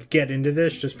 we didn't get into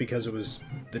this just because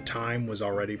the time was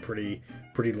already pretty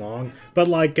long. But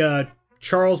like,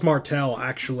 Charles Martel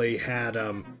actually had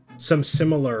some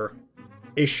similar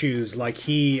issues. Like,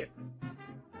 he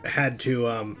had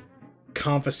to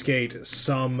confiscate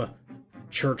some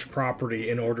church property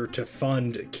in order to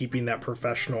fund keeping that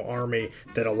professional army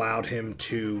that allowed him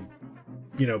to,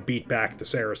 you know, beat back the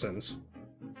Saracens.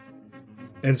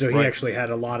 And so he actually had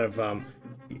a lot of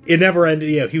it never ended.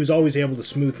 You know, he was always able to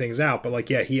smooth things out, but like,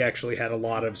 yeah, he actually had a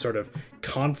lot of sort of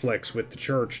conflicts with the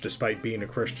church despite being a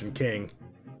Christian king.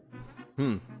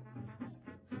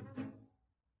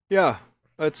 Yeah,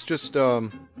 it's just I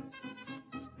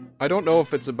don't know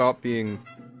if it's about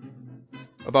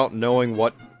knowing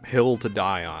what hill to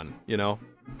die on, you know?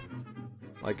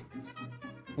 Like,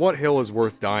 what hill is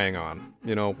worth dying on?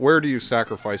 You know, where do you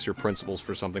sacrifice your principles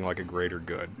for something like a greater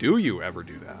good? Do you ever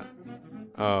do that?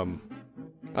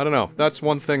 I don't know. That's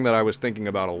one thing that I was thinking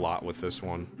about a lot with this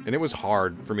one, and it was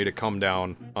hard for me to come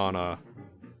down on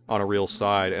a real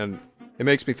side, and it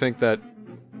makes me think that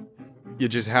you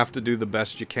just have to do the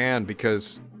best you can,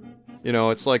 because, you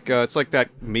know, it's like that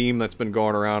meme that's been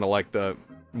going around of like the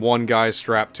one guy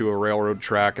strapped to a railroad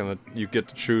track, and you get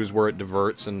to choose where it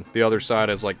diverts, and the other side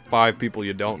has like 5 people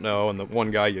you don't know, and the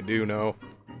one guy you do know.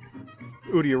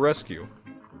 Who do you rescue?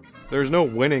 There's no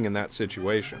winning in that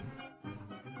situation,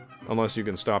 unless you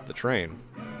can stop the train.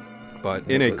 But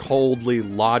in a coldly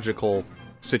logical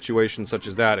situation such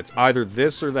as that, it's either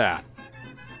this or that,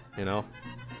 you know?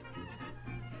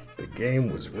 The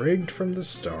game was rigged from the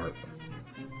start.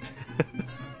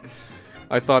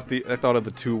 I thought of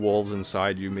the 2 wolves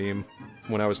inside you meme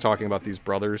when I was talking about these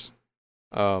brothers.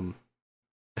 And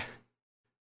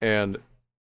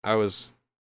I was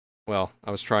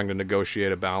trying to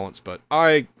negotiate a balance, but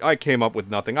I came up with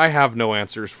nothing. I have no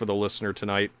answers for the listener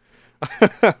tonight.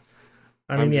 I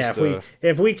mean, yeah,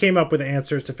 if we came up with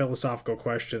answers to philosophical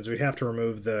questions, we'd have to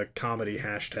remove the comedy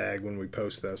hashtag when we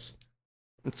post this.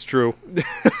 It's true.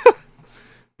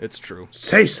 It's true.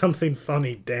 Say something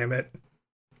funny, damn it.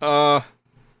 I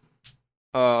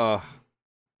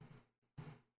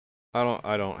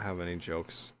don't have any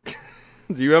jokes.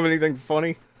 Do you have anything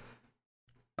funny?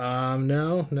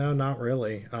 No, not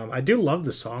really. I do love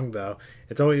the song though.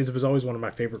 It was always one of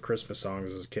my favorite Christmas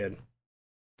songs as a kid.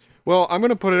 Well, I'm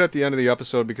gonna put it at the end of the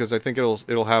episode because I think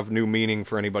it'll have new meaning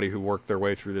for anybody who worked their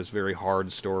way through this very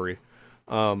hard story.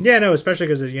 Yeah, no, especially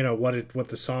because, you know, what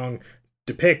the song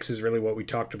depicts is really what we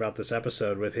talked about this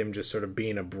episode, with him just sort of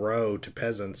being a bro to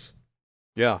peasants.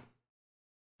 Yeah.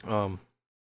 But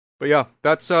yeah,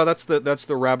 that's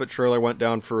the rabbit trail I went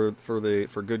down for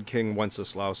good King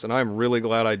Wenceslaus, and I'm really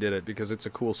glad I did it because it's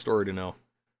a cool story to know.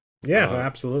 Yeah,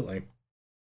 absolutely.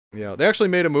 Yeah, they actually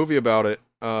made a movie about it.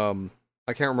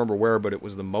 I can't remember where, but it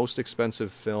was the most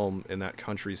expensive film in that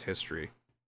country's history.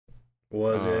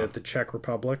 Was it the Czech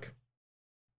Republic?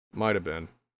 Might have been.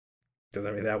 Because,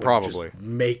 I mean, that would probably just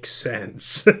make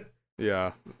sense.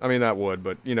 Yeah, I mean that would,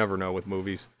 but you never know with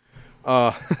movies.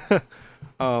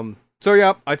 So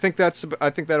yeah, I think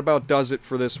that about does it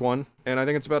for this one, and I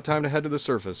think it's about time to head to the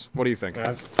surface. What do you think?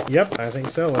 Yep, I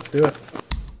think so. Let's do it.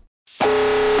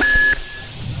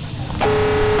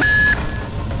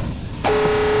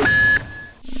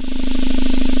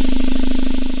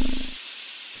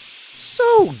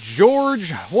 So,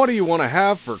 George, what do you want to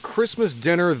have for Christmas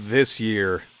dinner this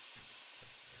year?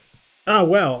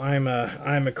 Well, I'm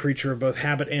a creature of both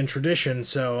habit and tradition,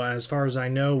 so as far as I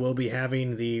know, we'll be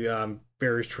having the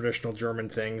various traditional German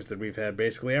things that we've had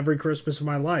basically every Christmas of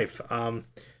my life.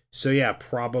 So yeah,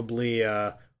 probably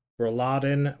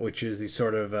Rouladen, which is these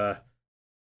sort of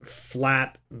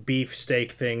flat beef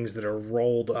steak things that are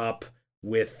rolled up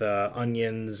with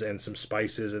onions and some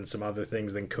spices and some other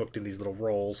things, then cooked in these little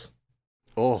rolls.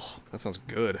 Oh, that sounds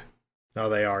good. Oh,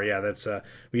 they are. Yeah, that's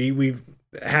we've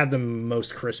had them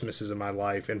most Christmases of my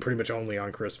life, and pretty much only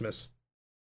on Christmas.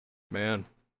 Man,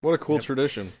 what a cool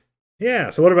tradition.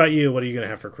 Yeah. So, what about you? What are you gonna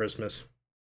have for Christmas?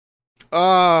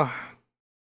 I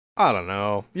don't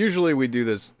know. Usually we do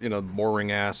this,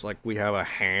 boring ass, like we have a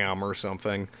ham or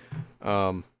something.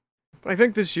 But I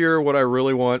think this year what I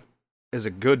really want is a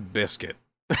good biscuit.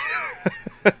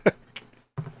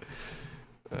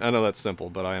 I know that's simple,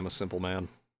 but I am a simple man.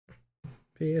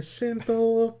 Be a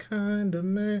simple kind of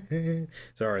man.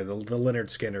 Sorry, the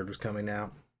Lynyrd Skynyrd was coming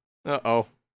out. Uh-oh.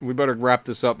 We better wrap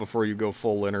this up before you go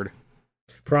full Lynyrd.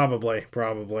 Probably.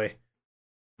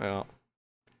 Yeah.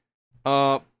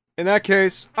 In that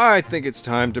case, I think it's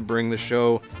time to bring the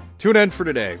show to an end for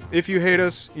today. If you hate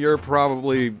us, you're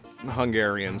probably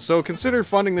Hungarian. So consider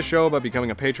funding the show by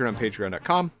becoming a patron on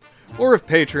patreon.com. Or if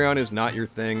Patreon is not your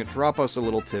thing, drop us a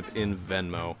little tip in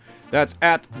Venmo. That's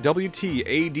at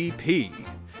WTADP.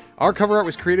 Our cover art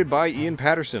was created by Ian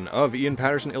Patterson of Ian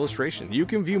Patterson Illustration. You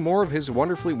can view more of his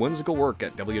wonderfully whimsical work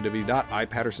at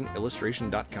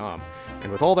www.ipattersonillustration.com. And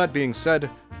with all that being said,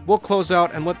 we'll close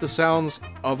out and let the sounds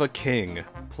of a king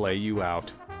play you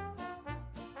out.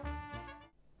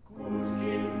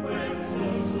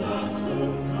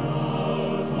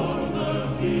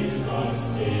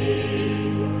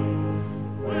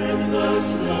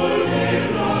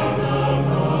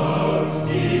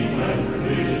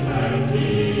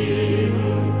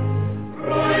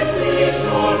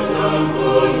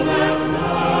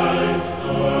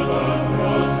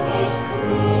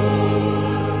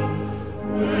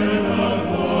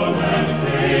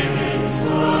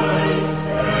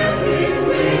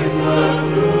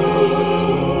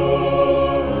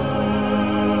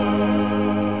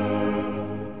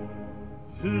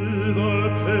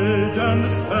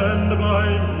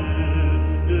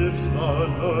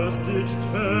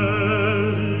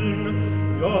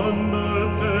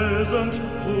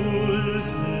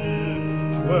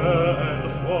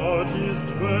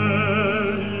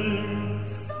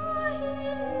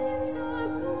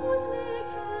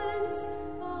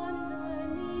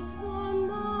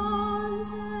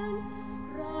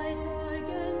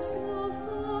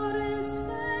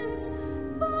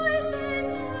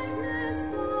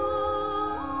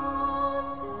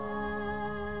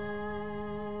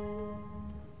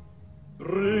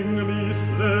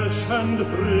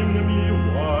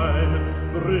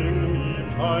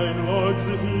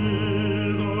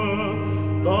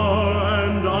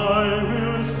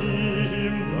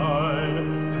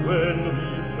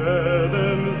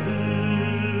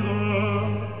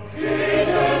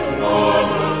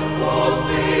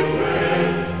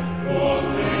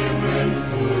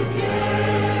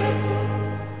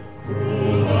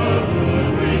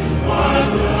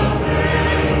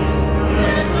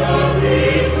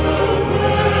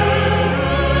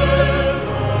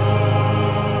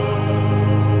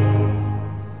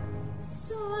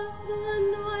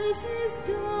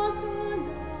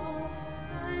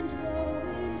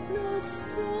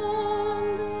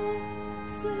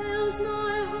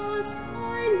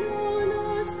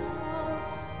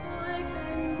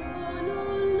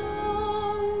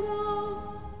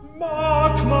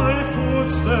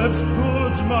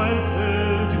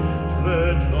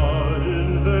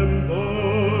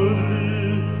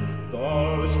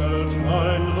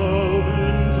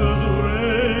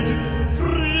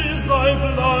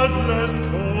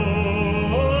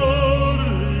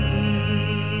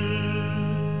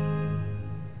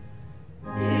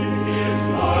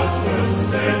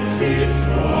 Setz sie